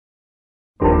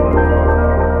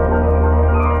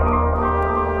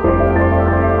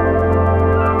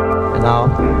And now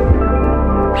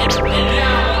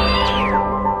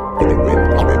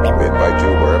we invite you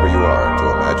wherever you are to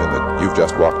imagine that you've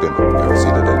just walked in. You're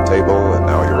seated at a table and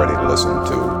now you're ready to listen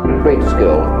to great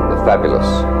skill, the fabulous,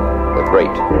 the great.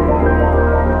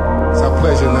 It's our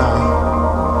pleasure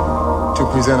now to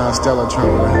present our stellar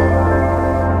trumpeter,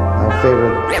 our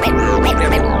favorite.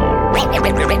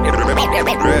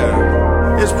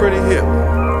 Yeah, it's pretty hip.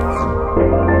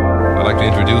 I'd like to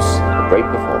introduce a great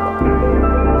performer.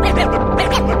 Ladies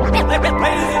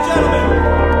and gentlemen,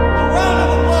 a round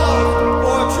of applause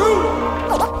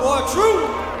for a true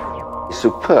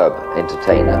superb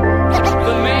entertainer.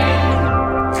 The man.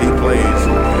 He plays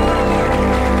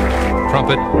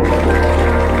trumpet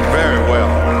very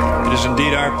well. It is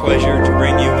indeed our pleasure to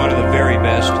bring you one of the very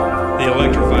best, the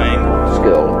electrifying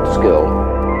skill.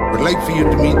 We'd like for you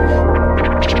to meet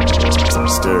some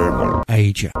stir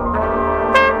Asia.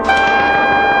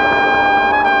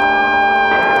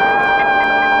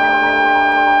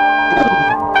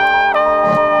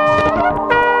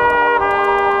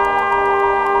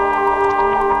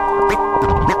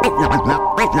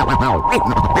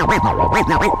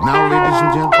 Now, ladies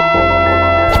and gentlemen,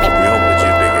 we hope that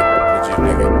you dig it.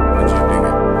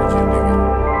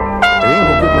 It ain't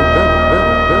gonna get no better.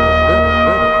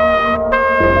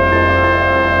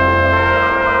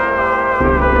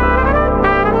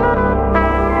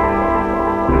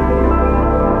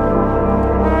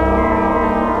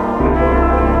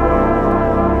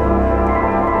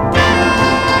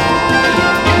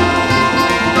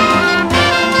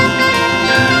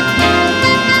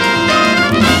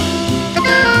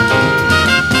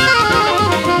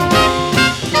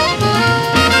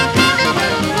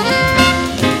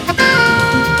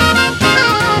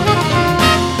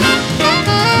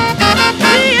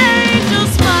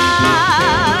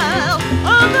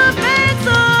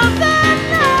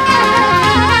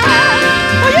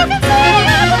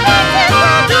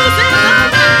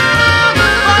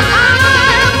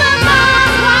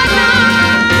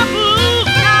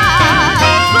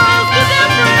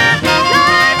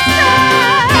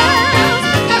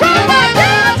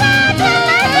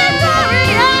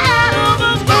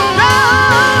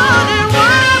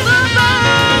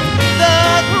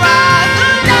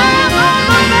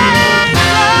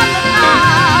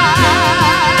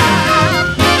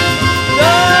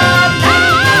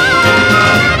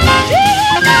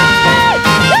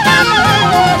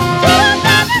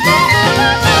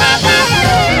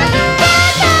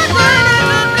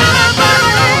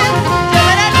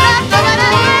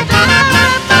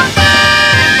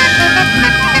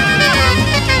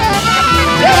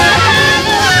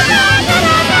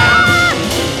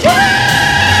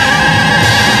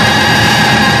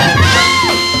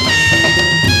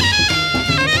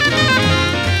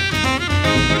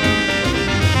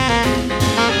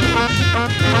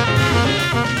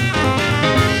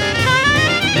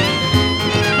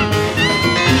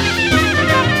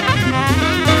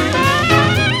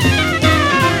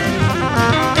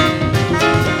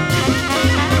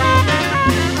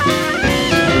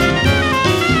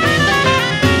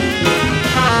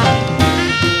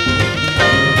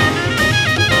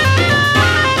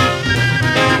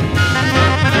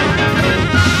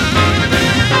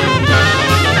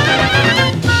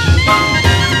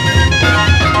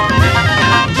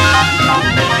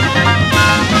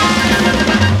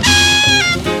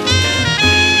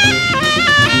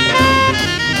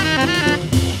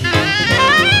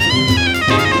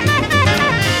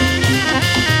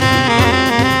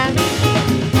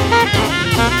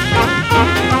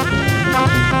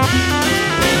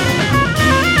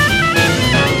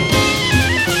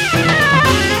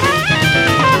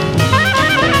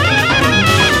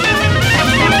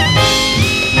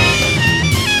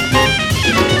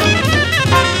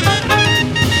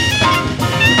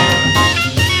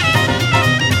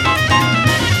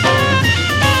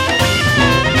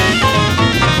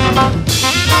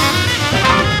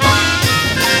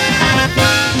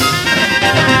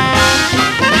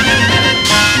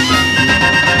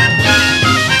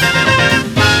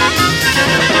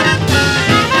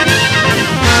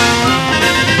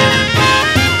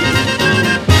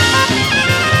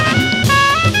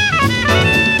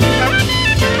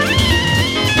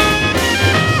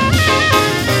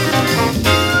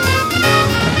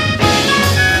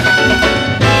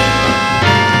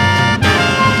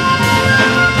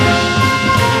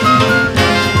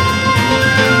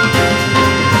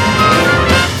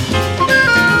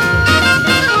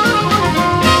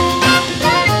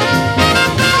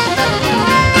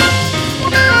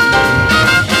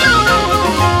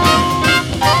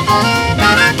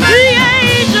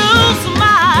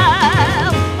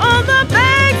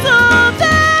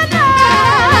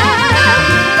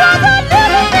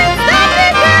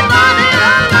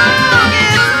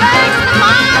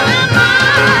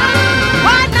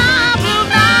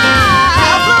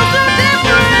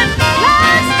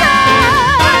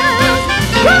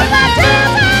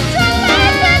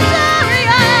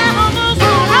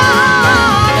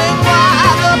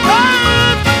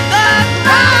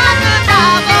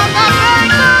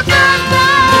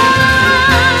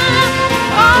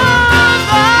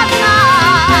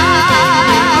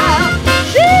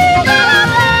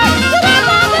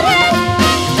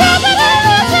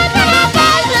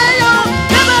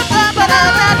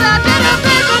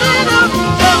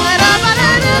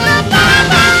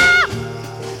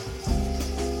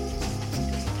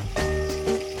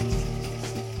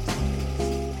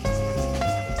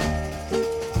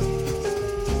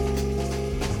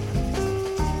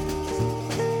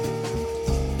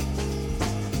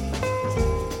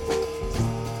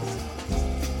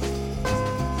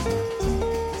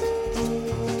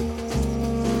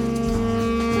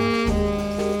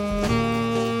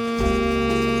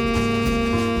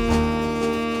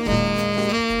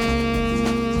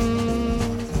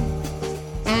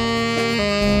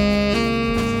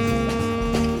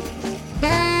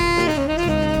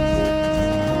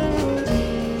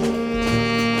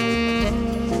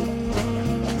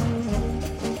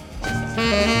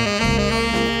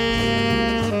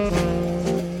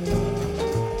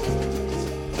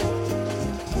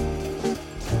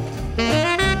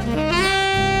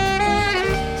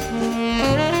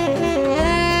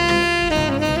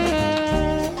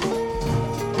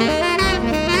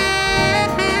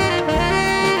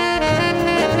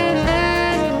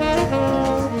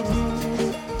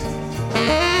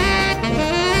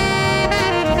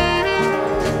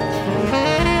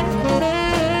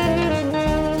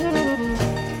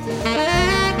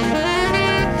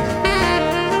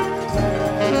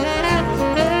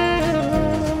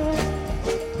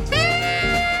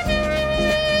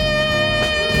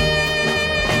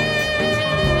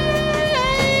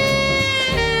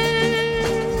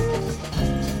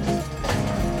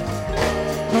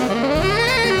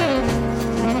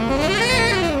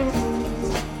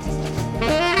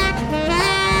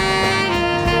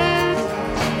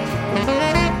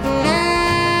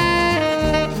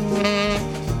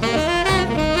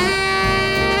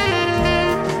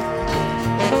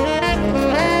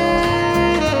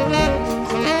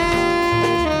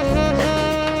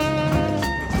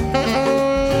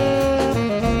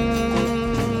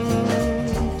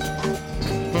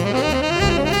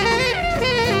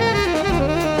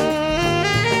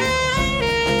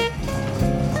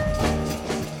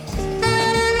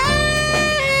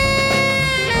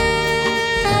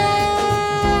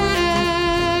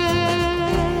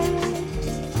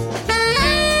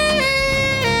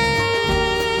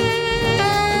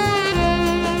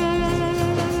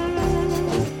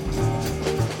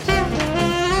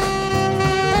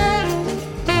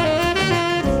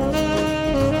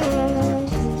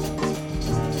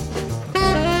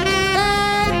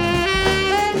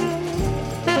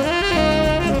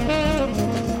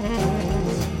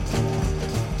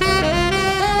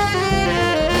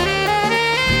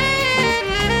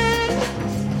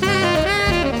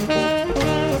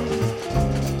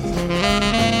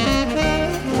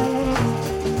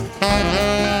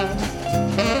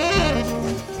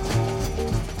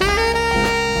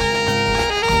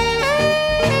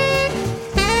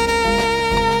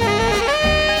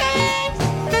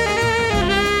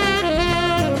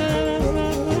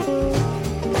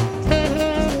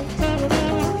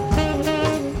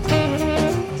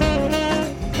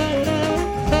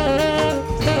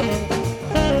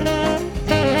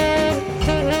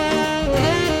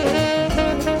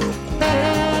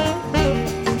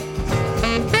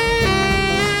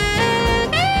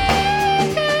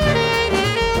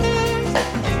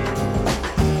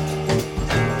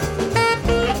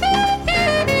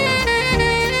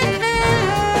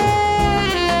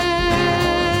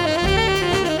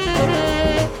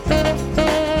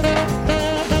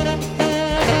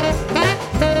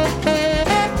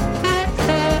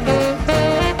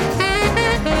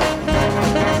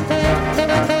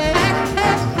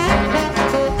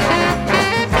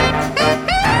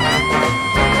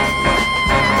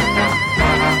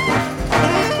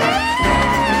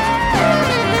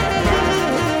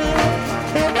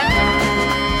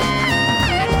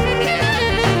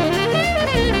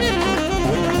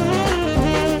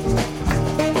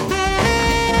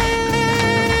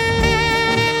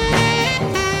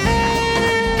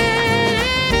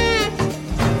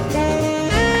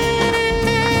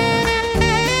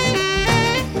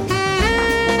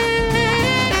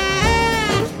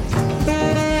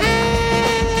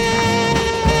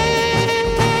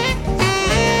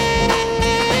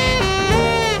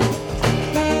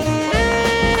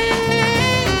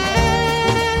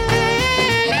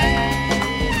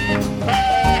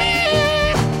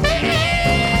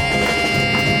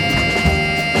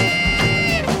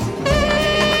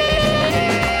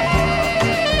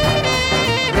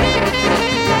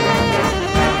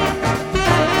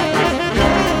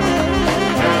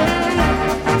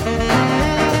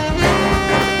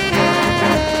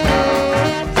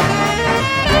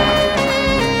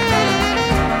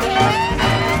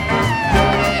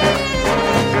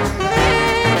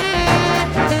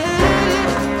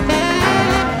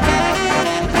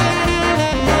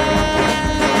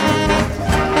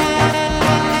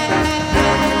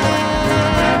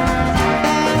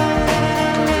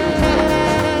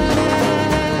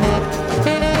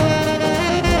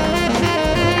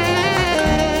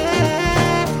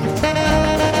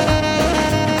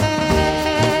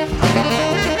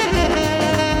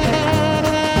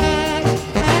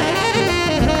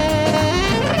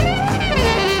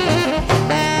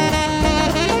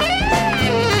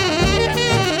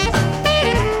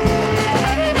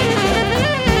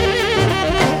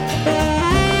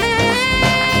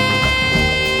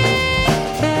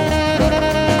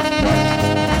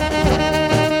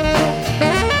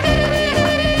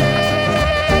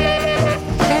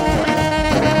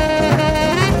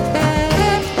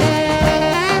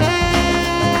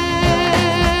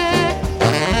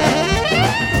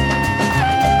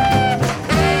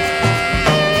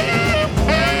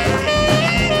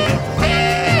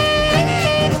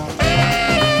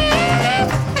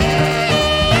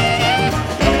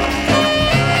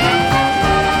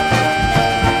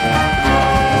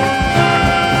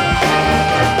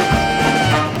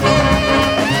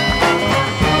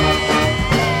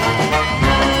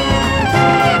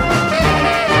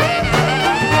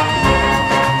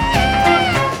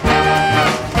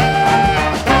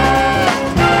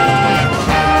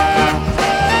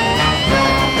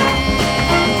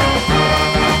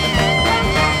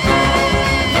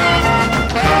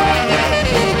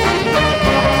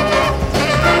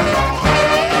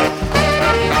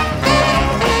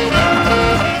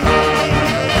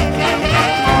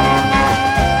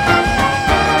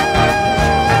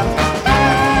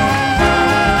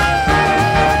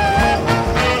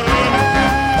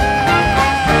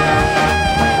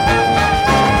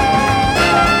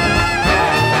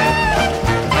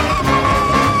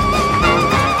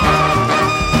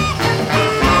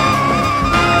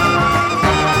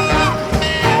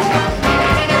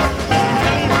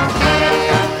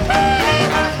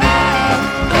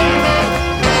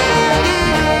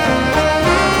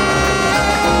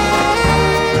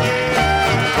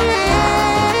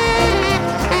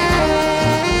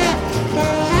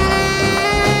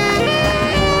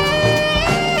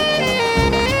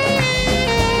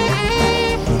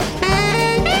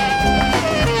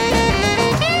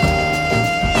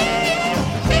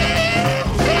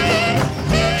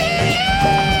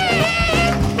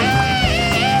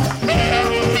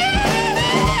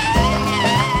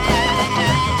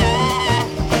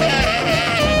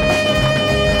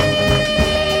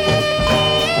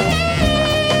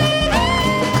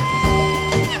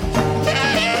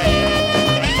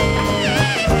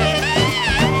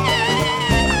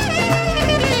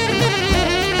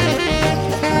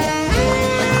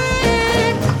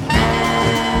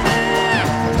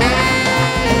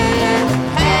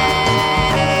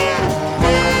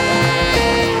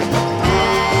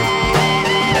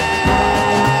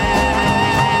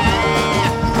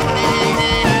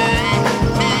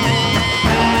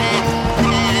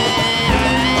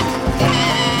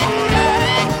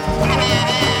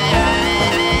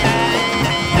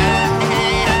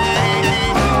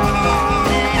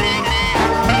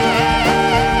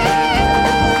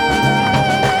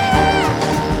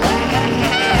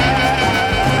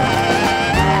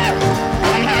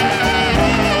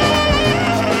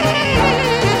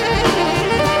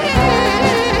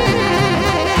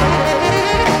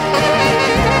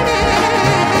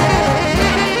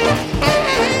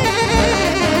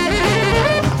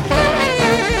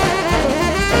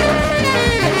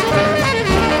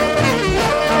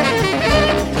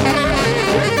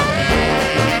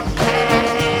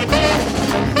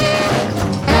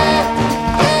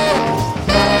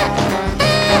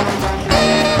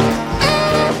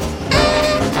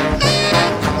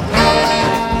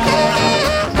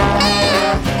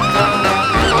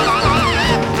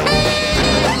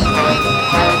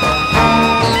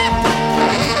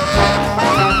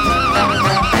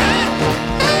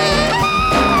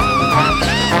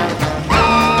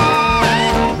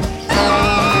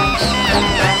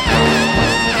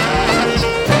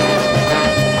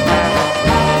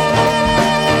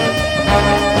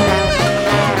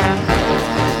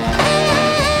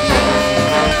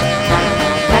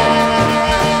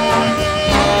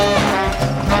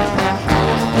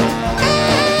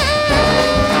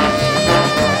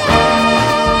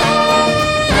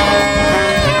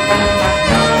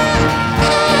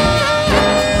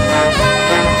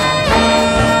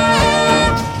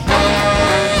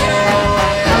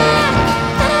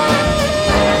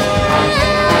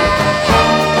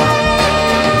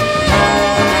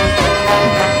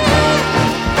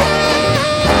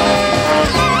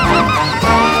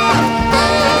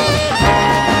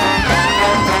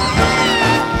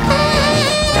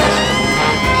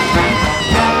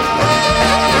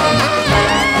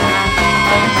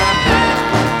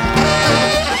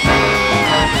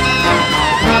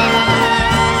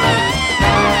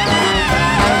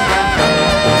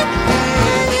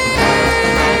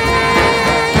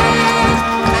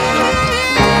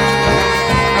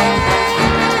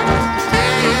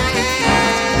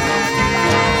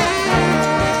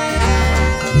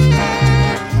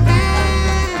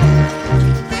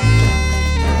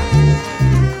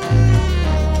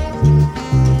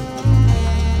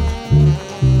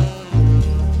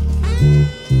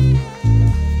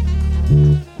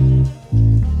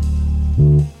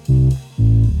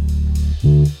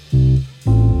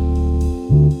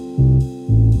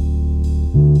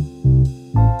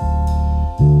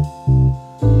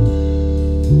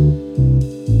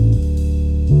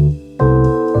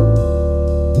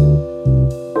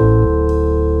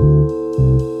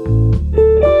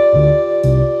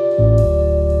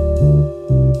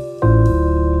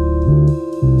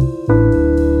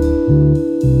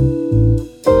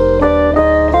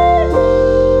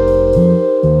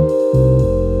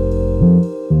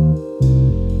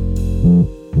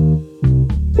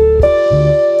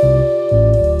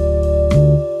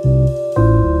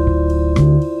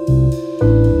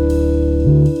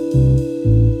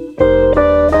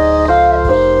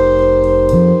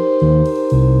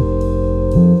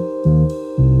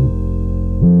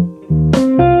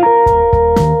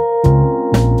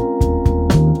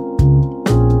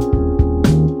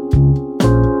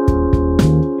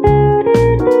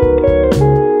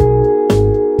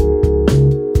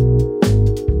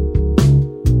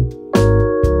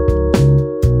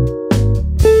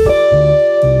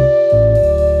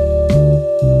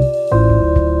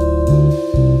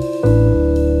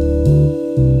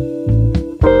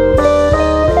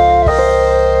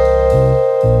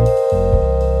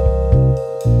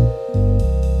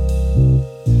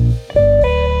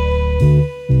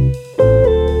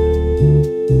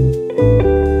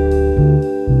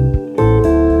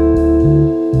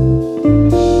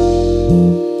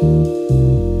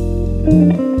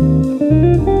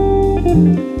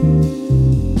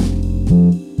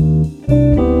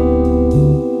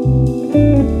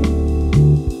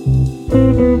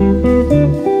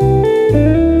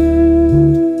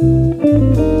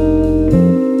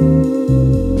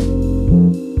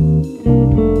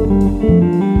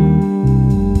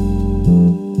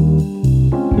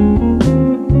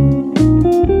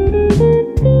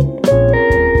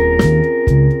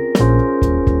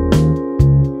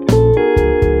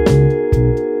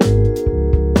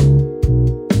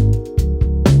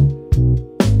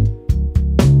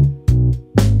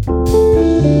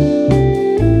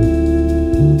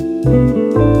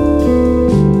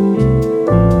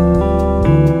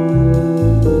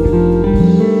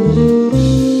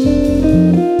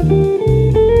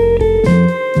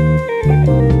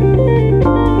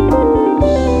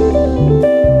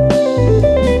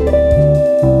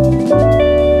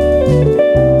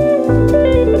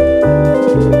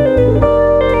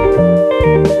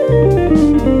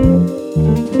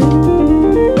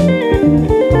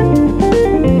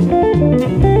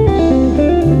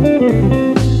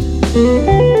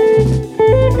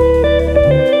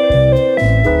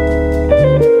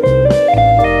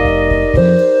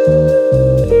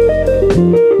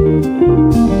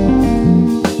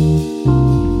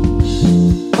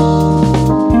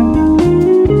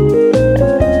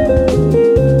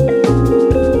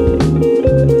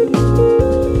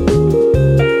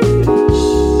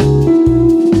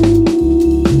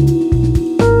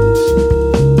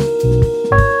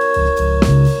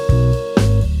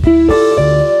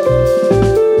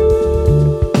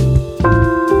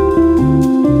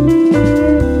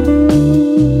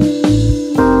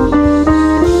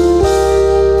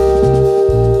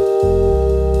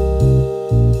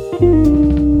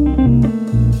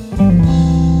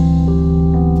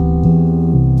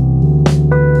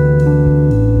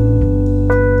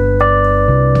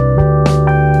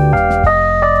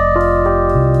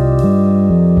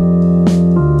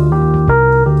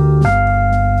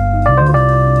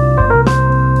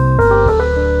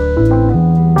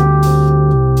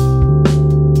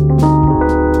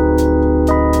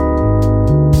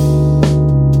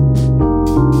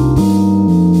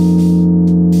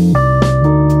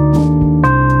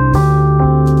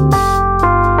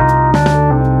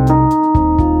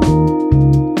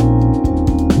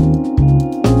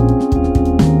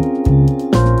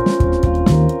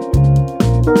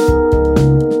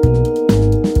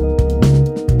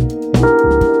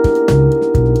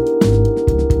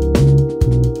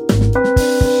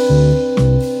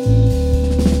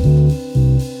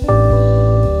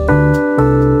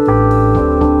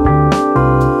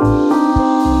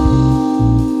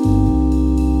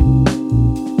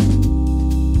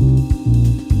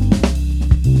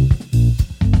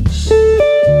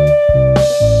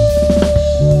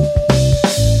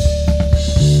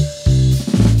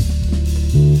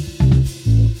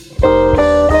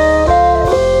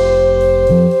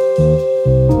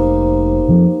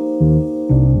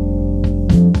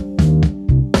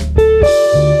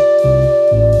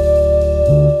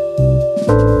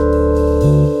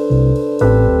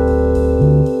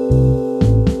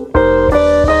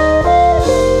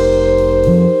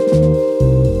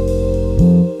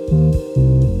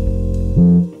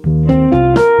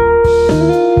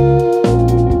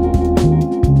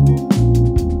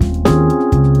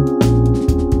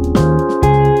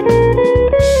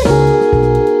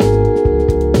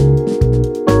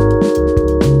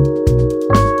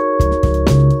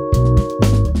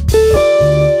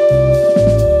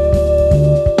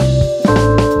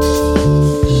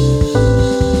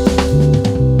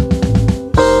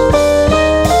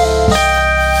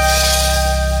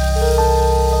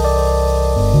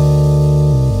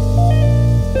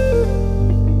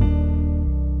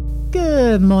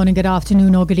 Good morning, good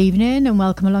afternoon, or good evening, and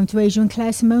welcome along to Asia and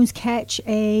Claire Simone's Ketch,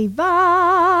 a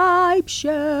vibe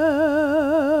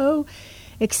show.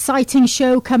 Exciting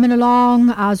show coming along,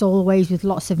 as always, with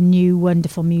lots of new,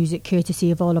 wonderful music, courtesy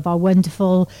of all of our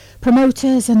wonderful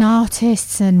promoters and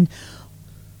artists and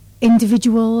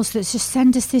individuals that just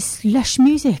send us this lush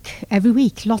music every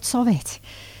week, lots of it.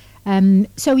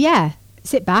 So yeah,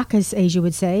 sit back, as Asia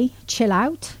would say, chill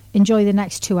out, enjoy the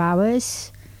next 2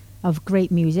 hours of great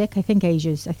music. I think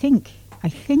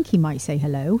he might say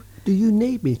hello. Do you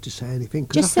need me to say anything?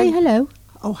 Just say hello.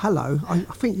 Oh, hello. I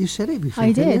think you said everything.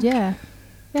 I did, yeah.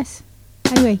 Yes.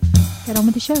 Anyway, get on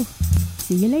with the show.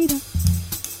 See you later.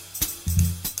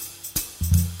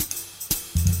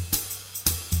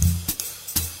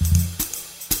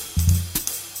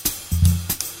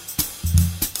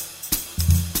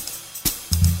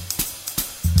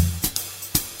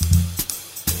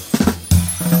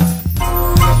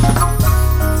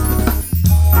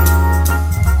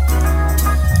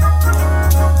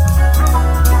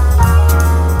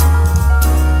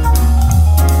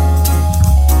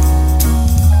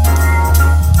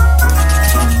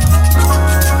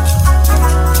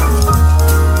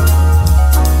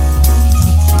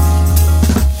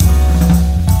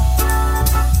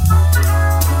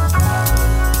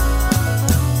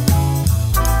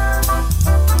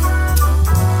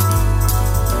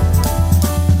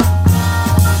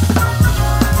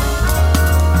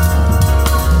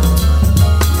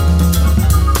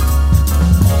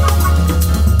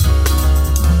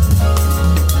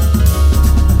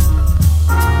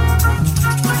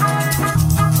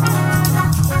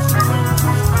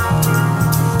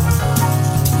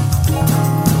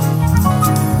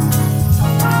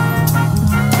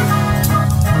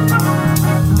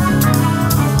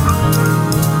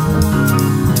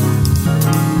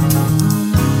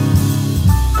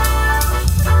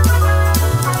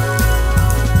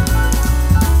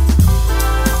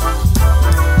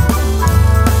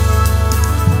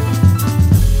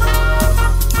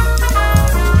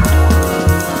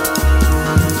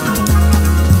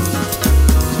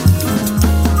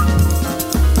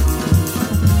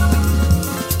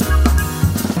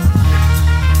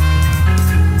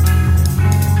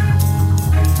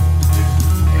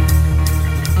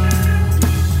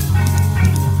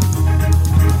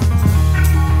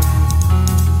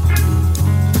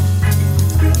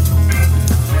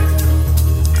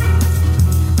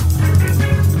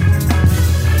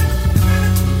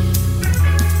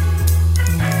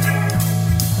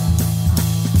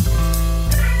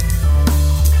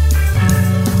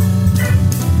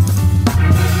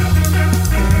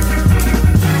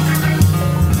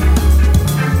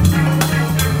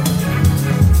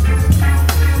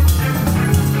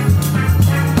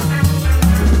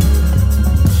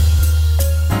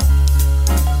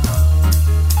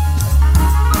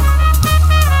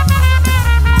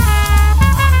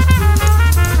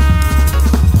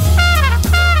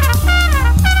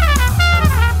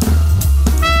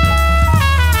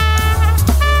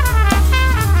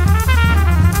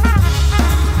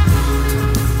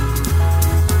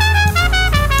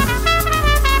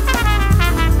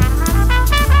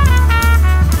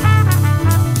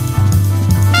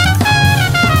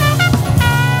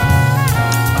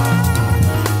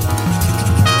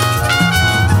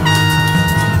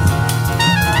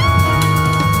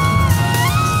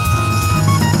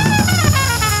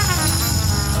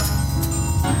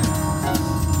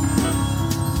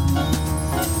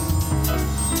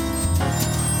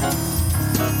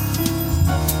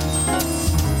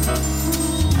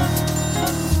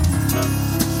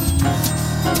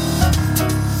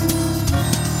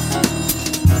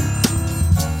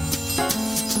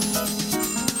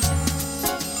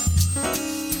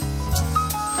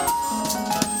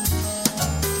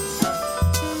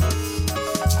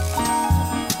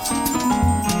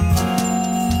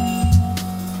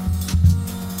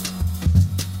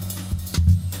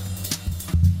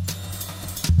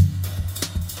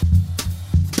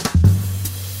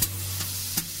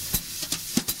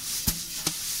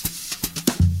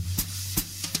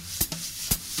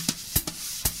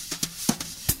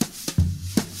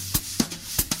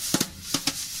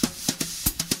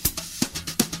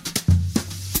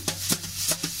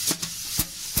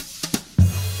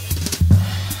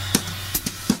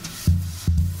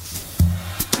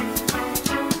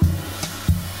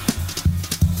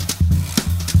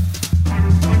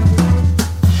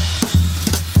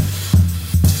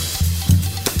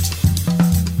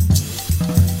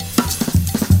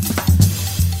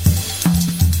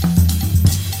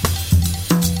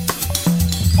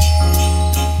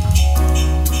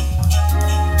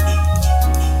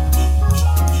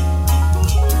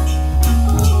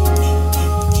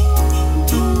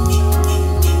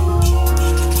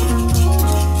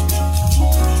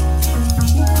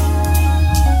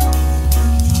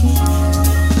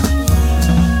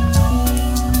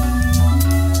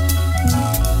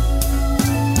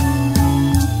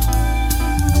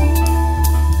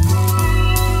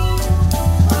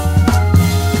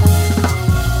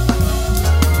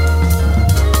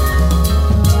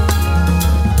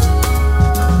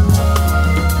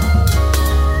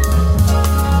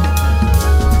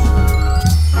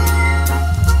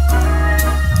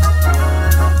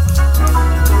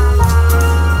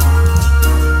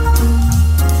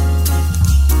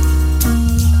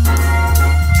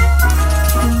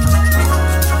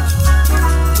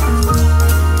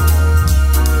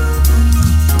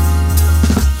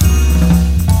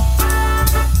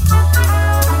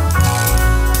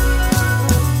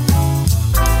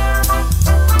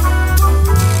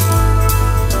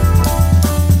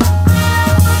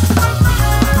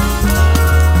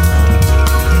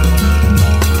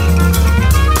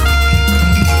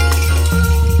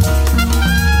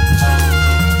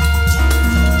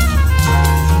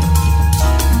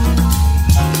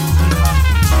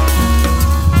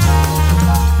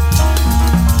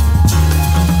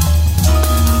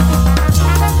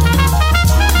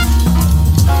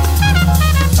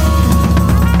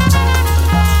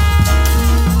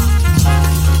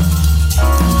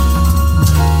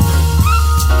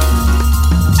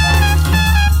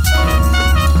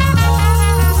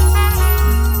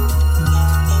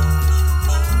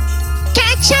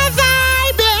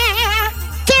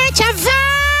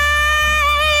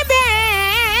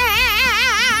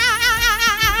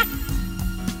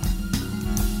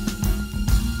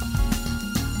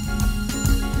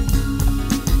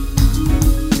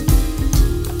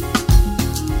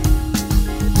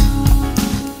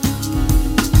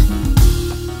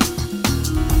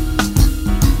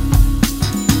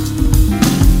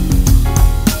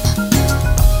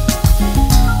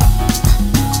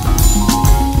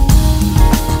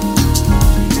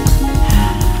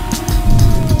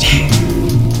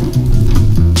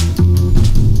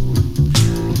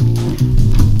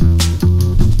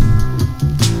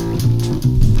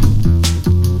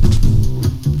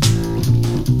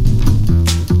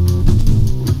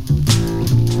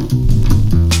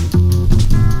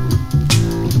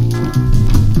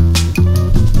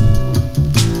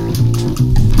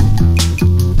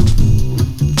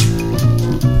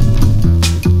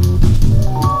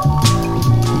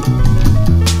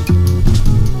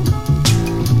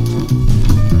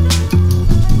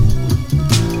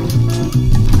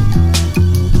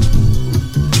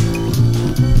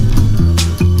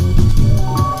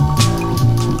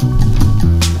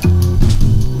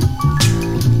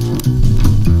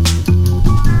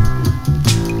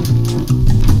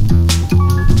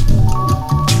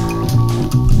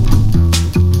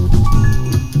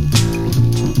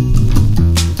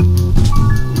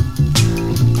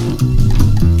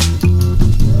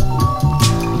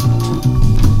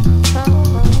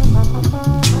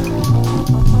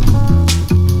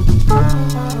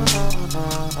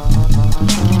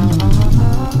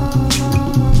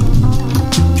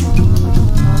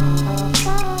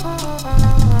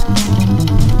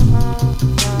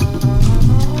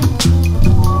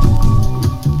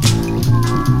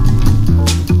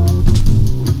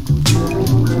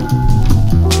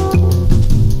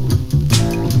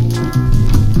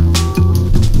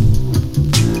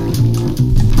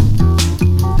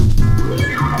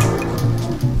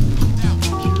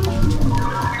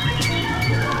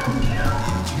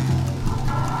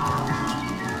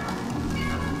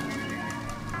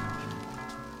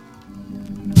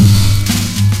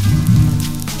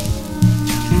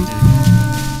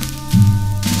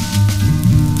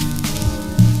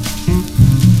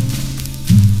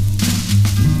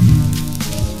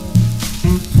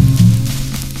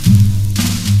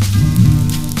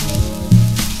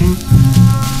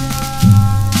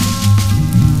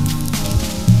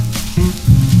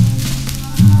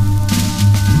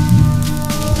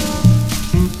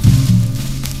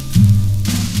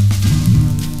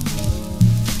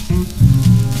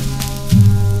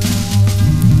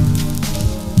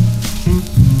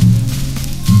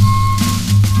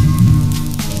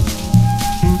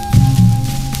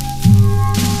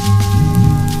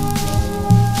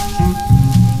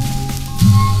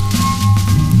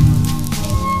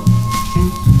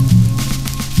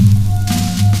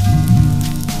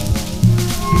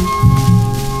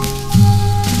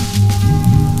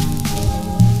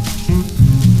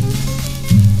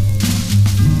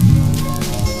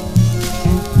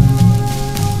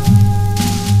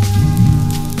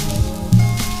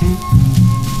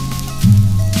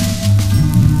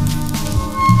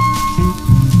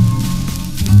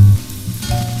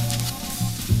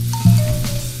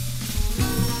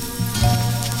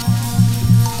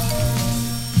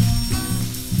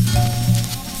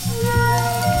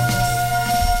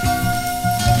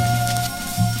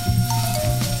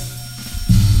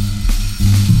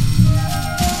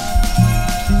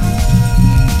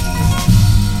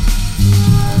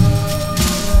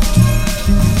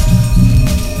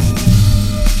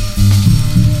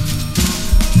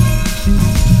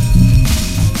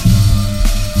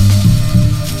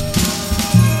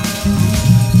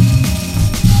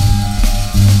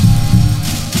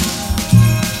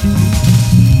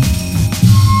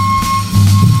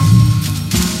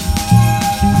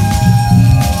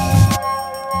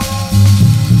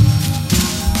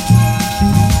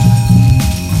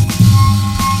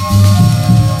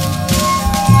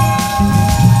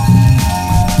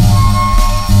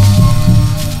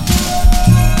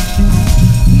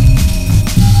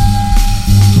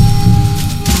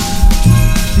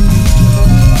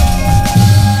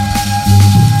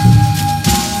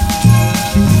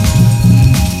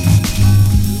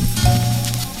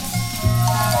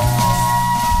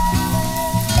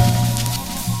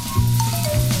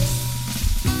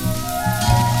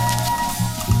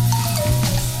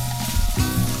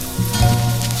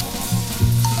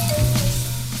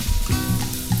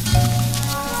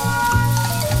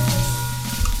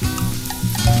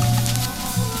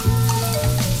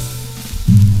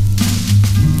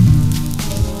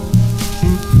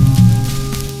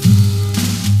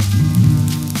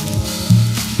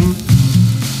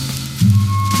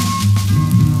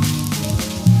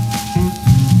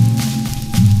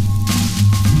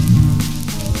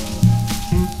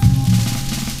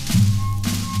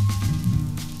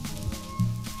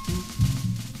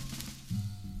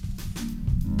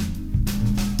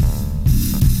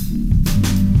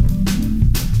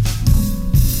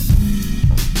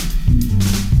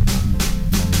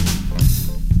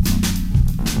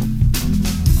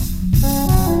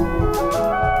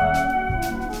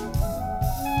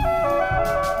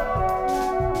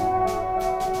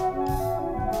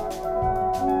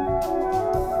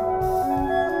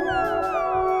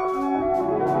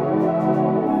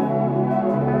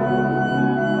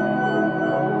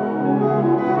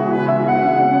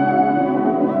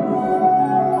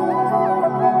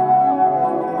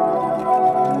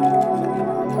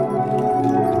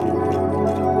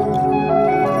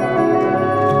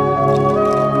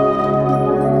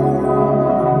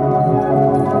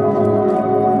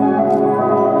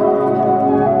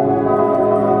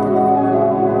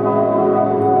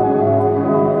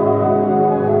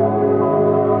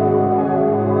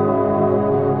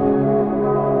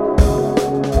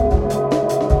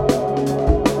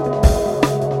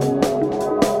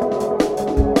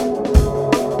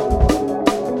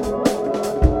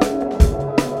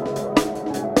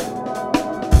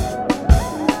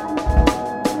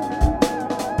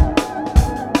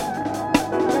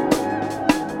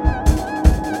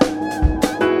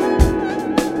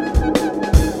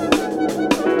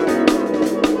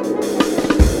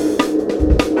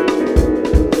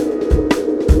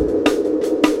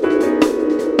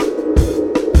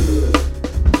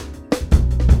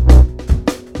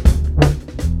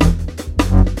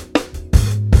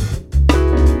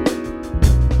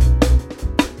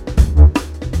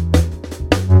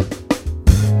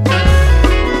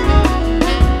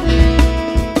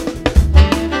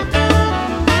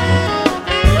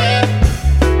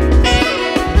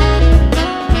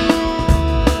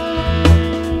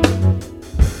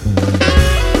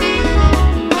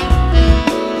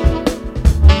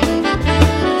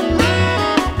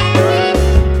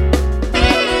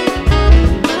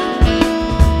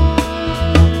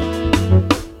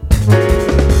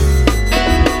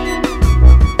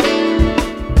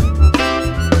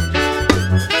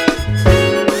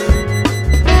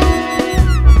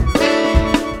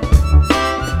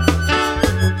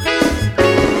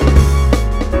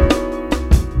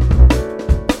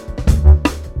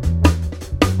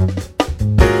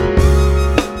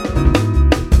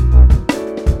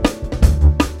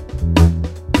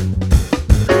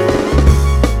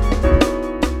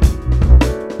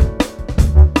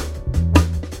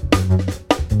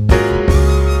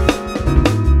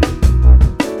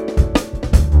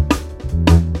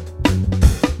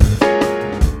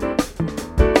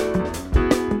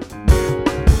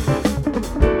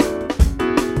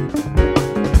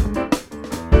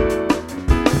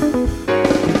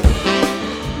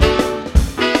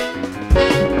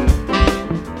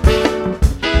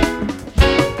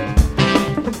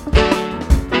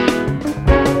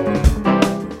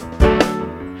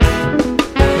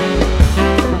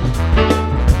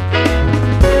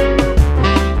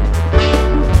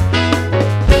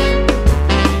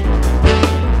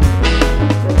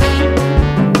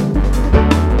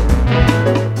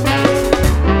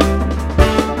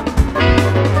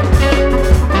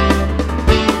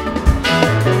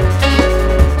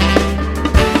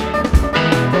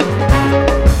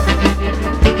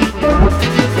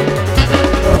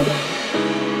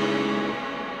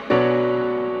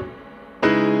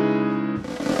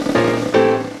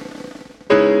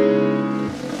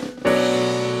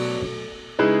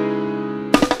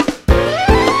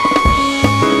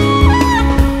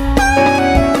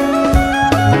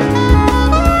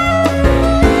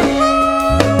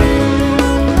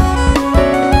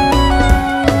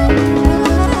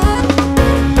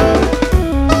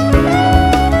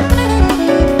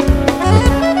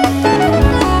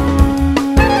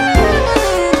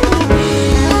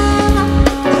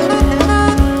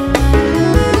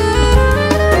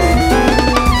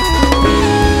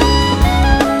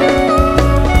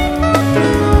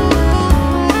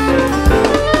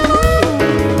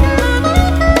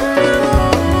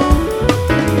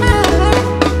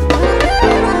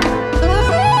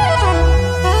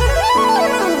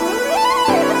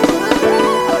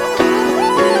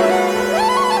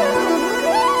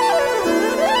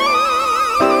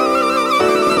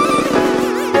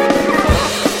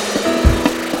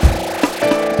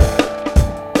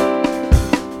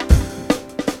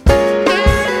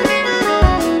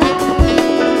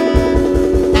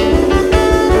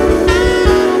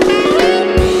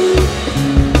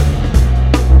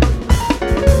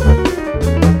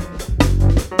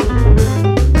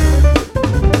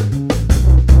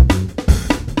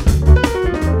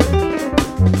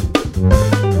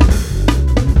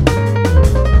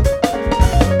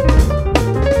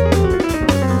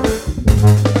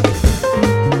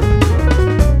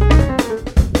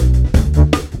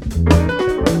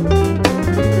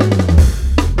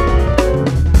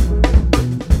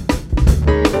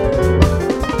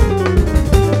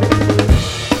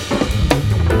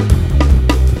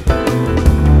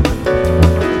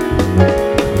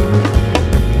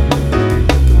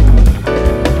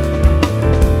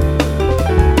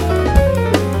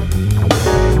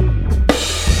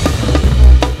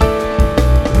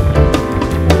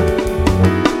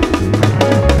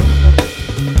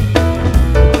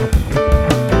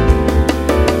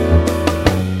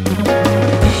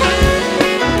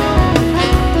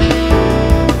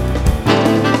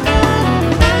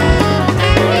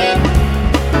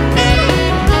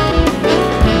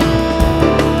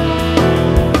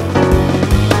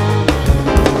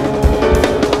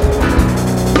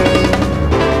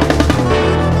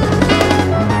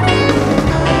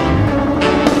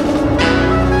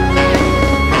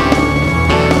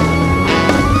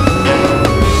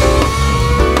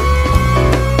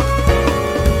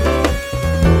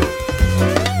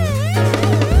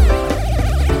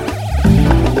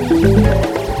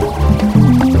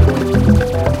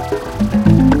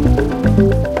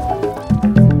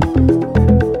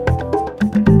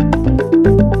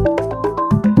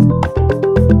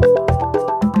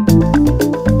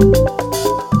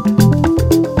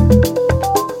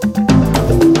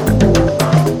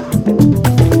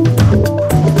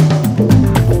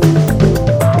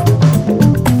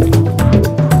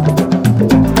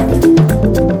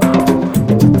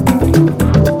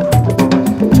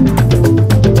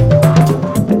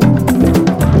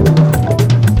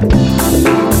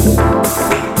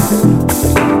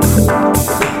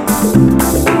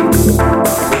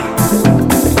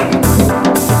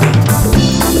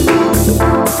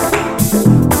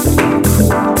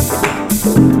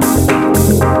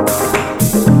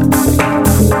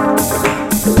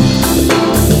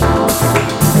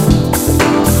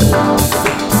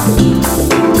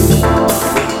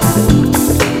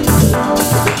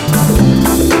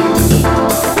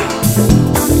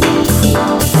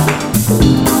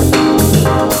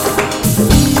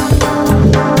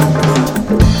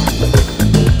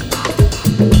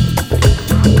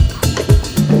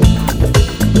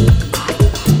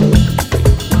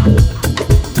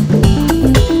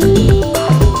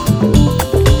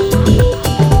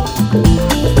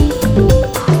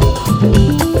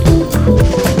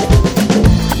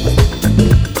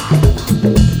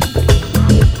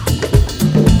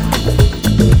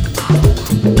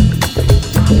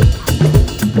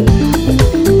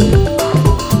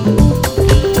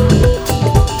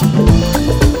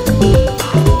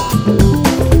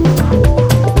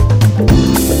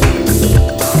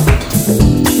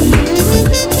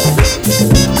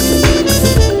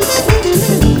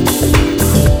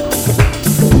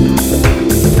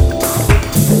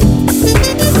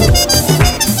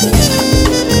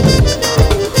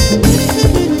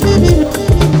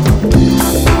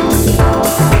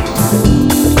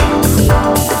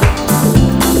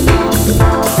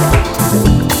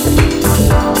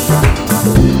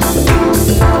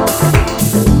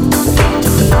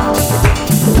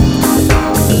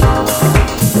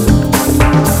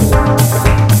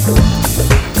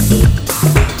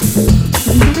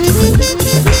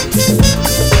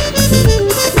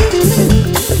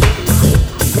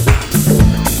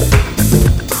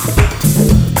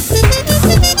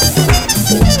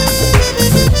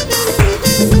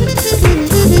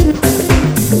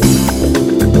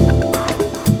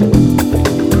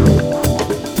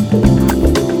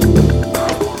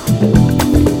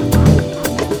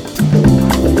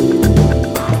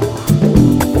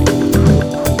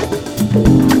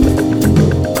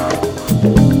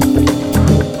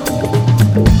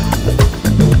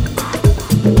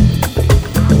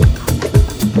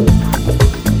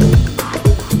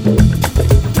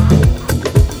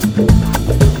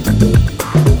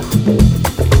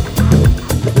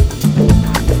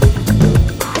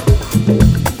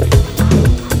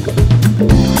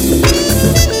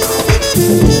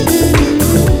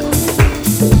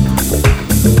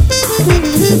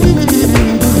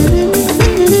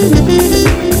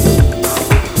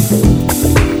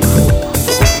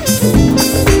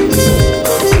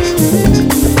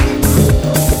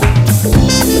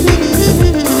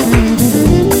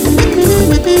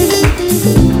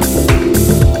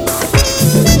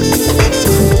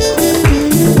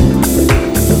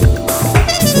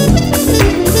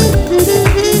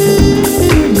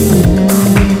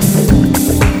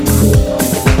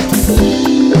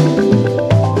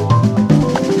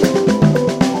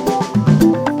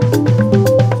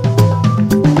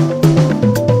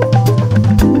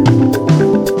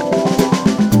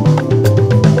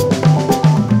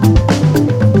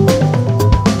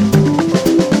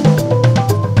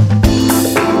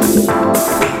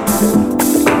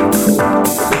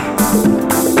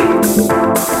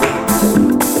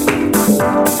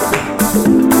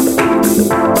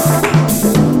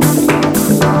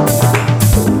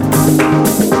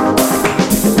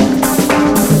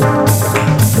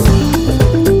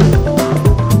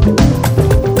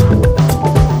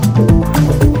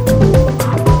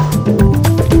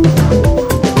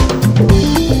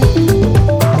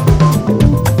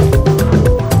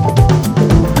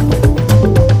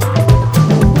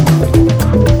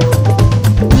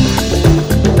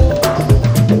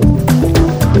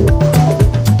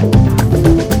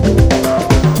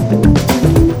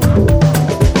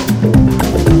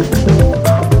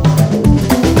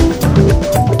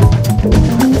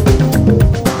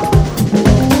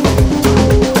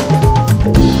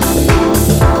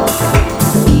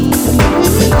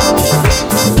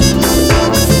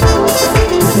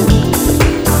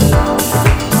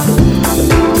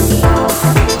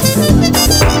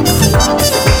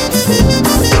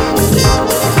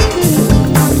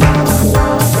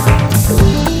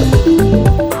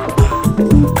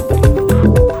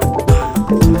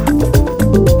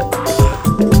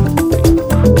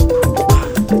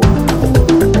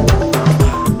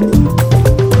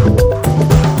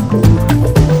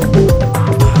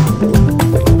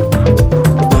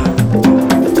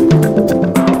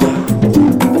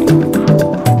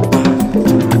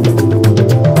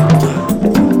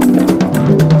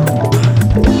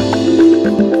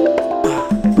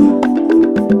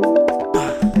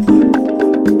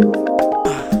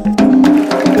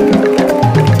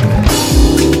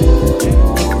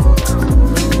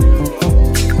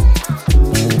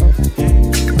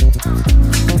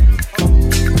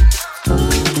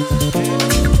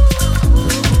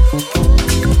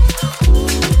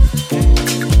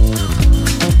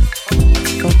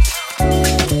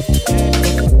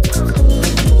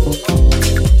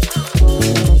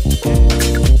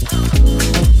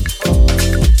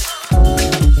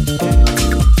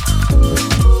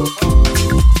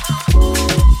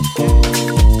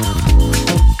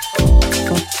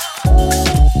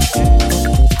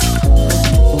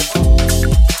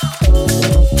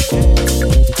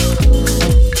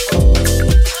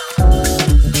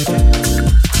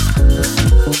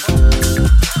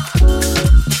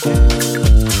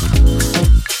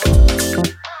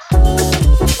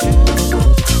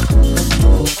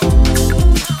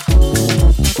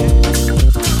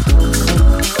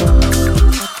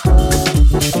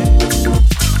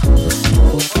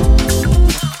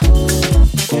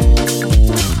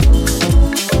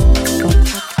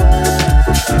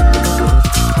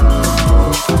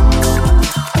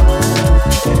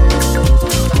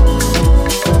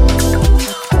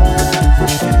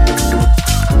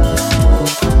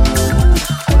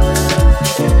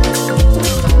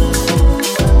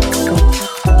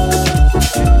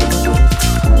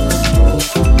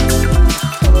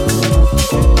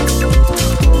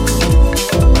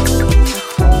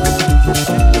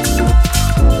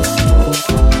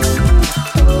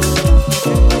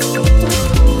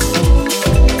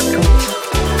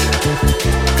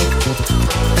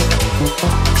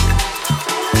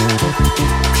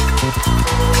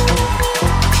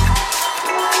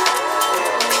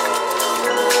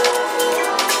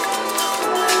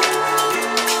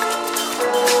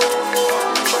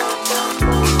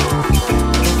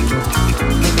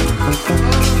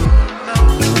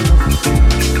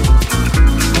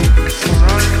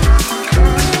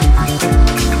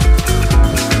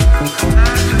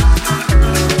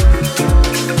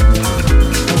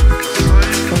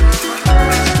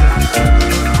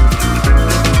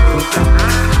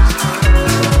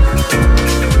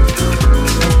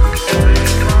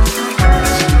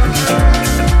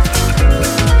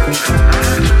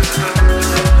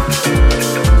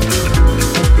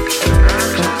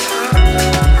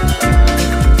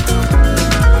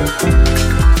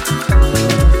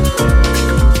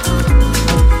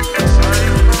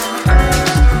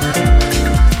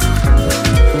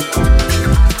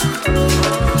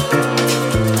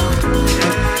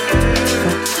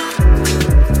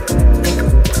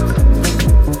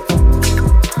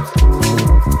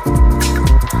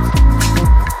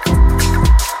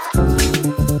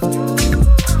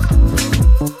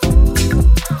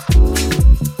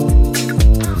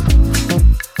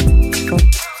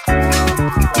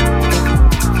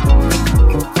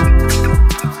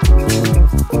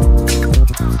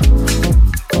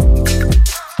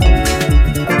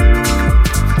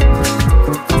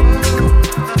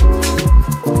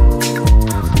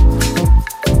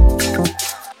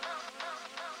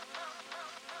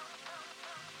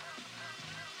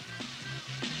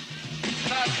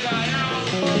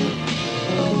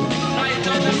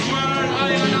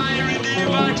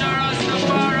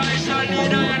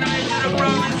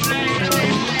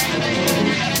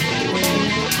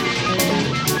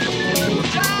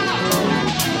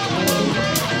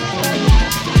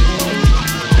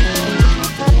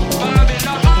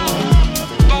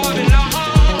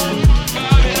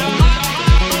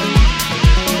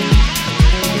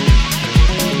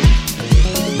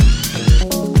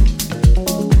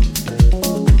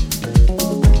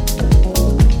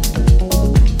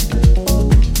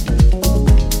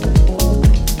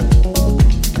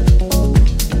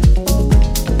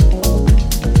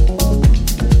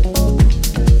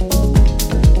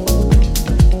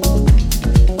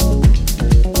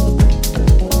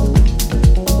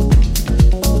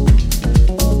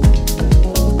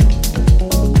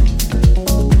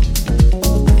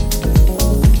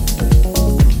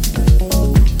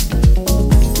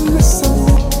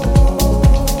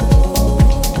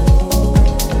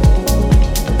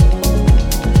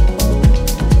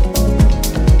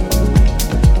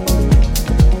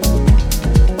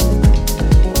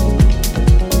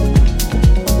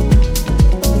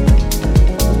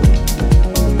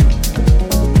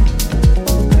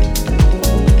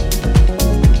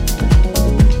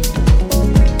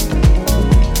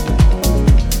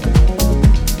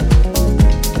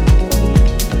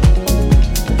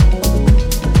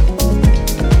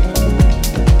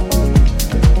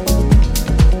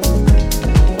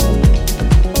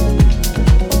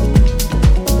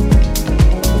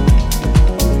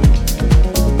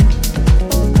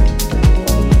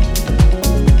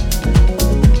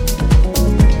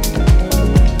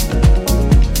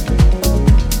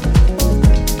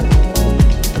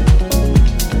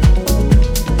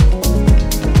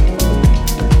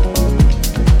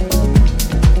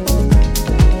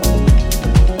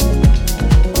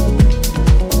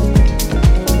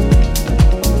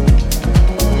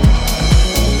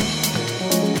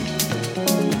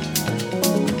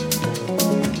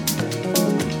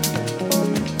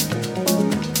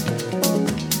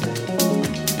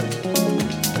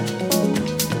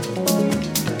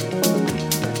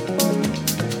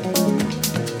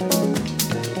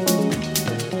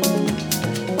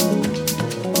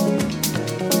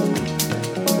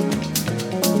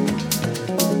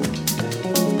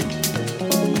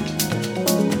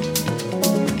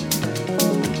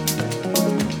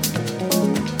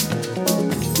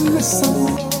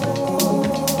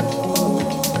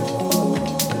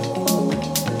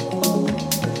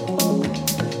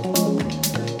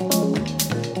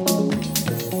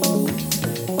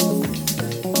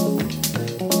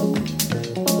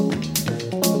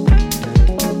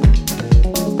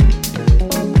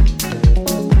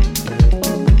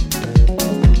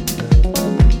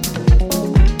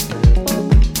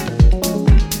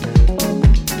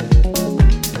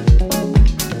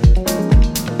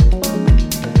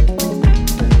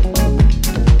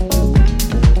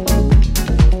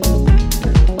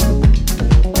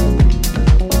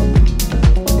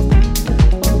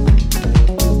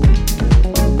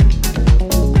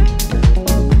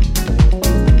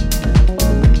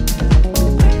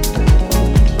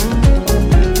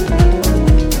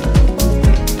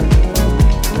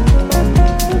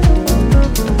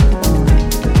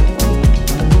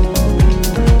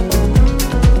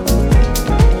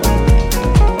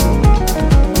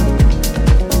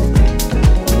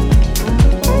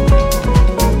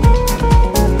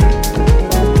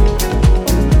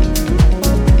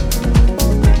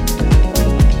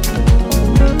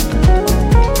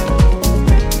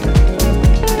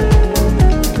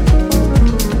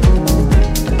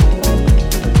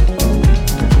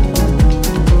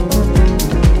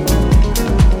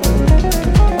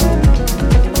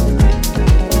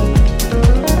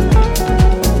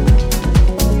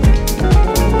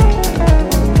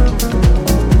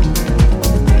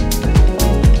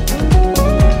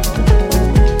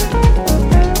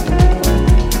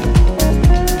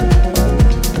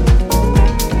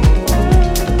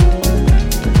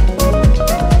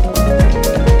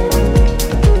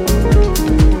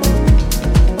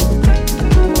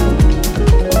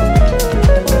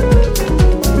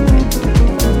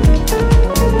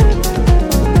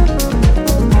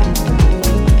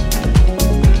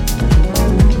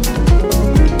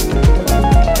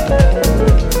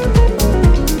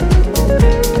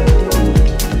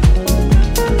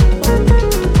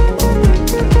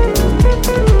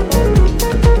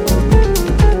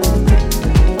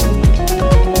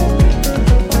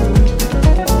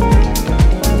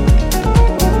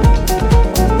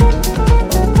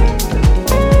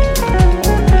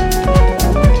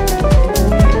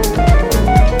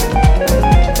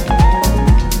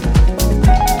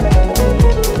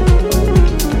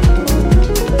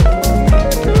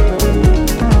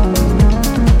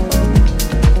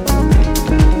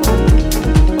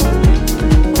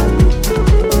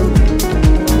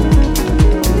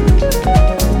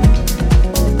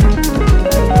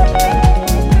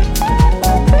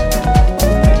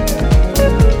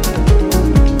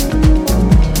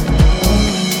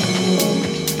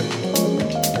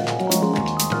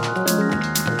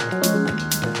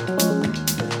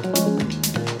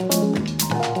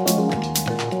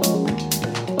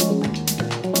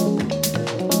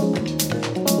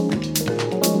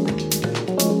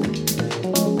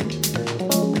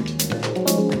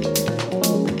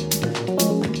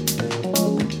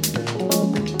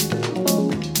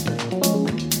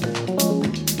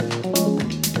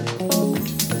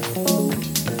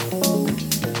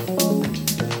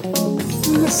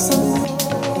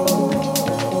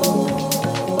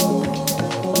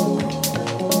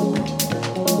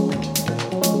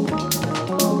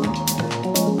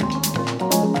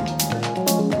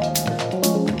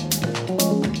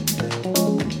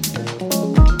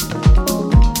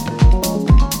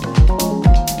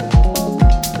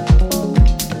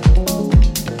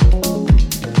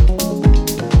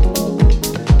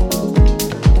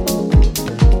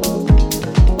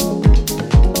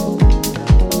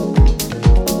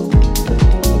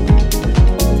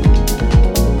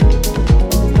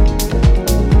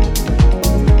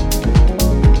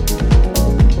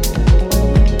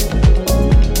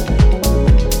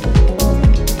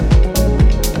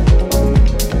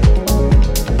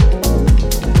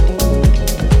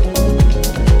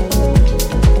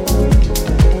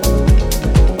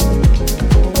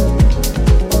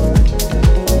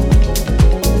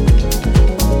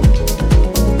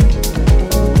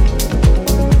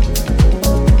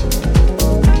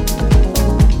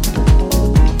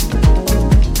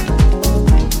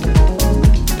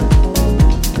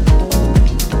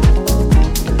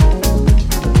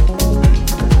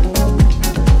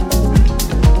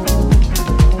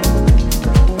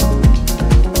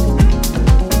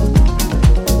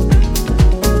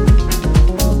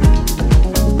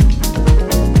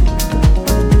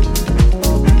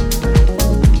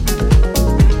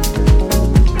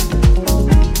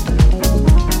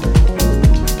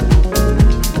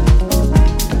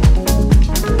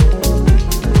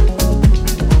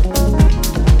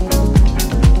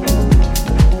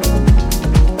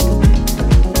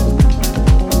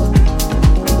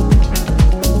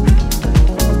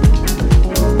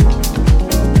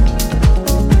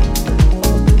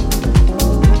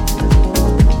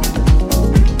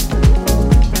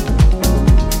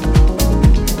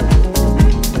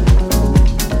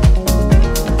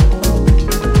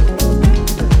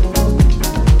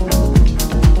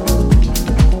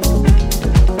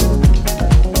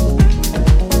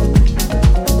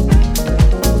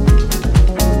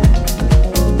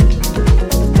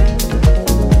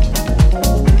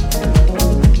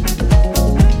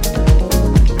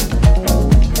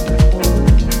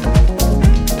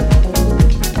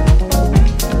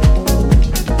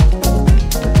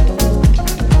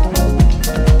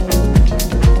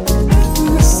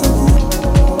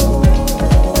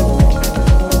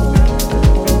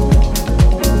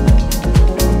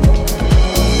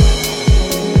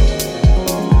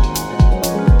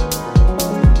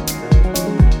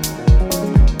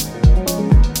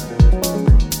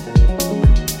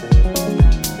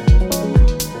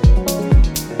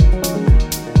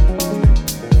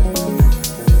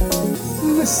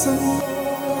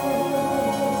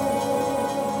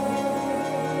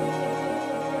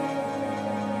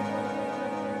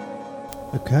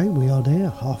 Okay, we are there,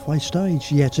 halfway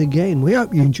stage yet again. We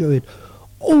hope you enjoyed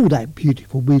all that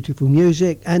beautiful, beautiful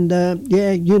music. And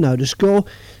yeah, you know the score.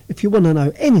 If you want to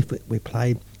know anything we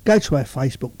played, go to our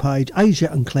Facebook page, Asia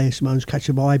and Claire Simone's Catch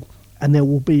a Vibe, and there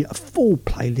will be a full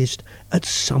playlist at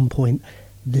some point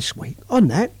this week. On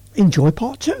that, enjoy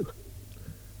part 2.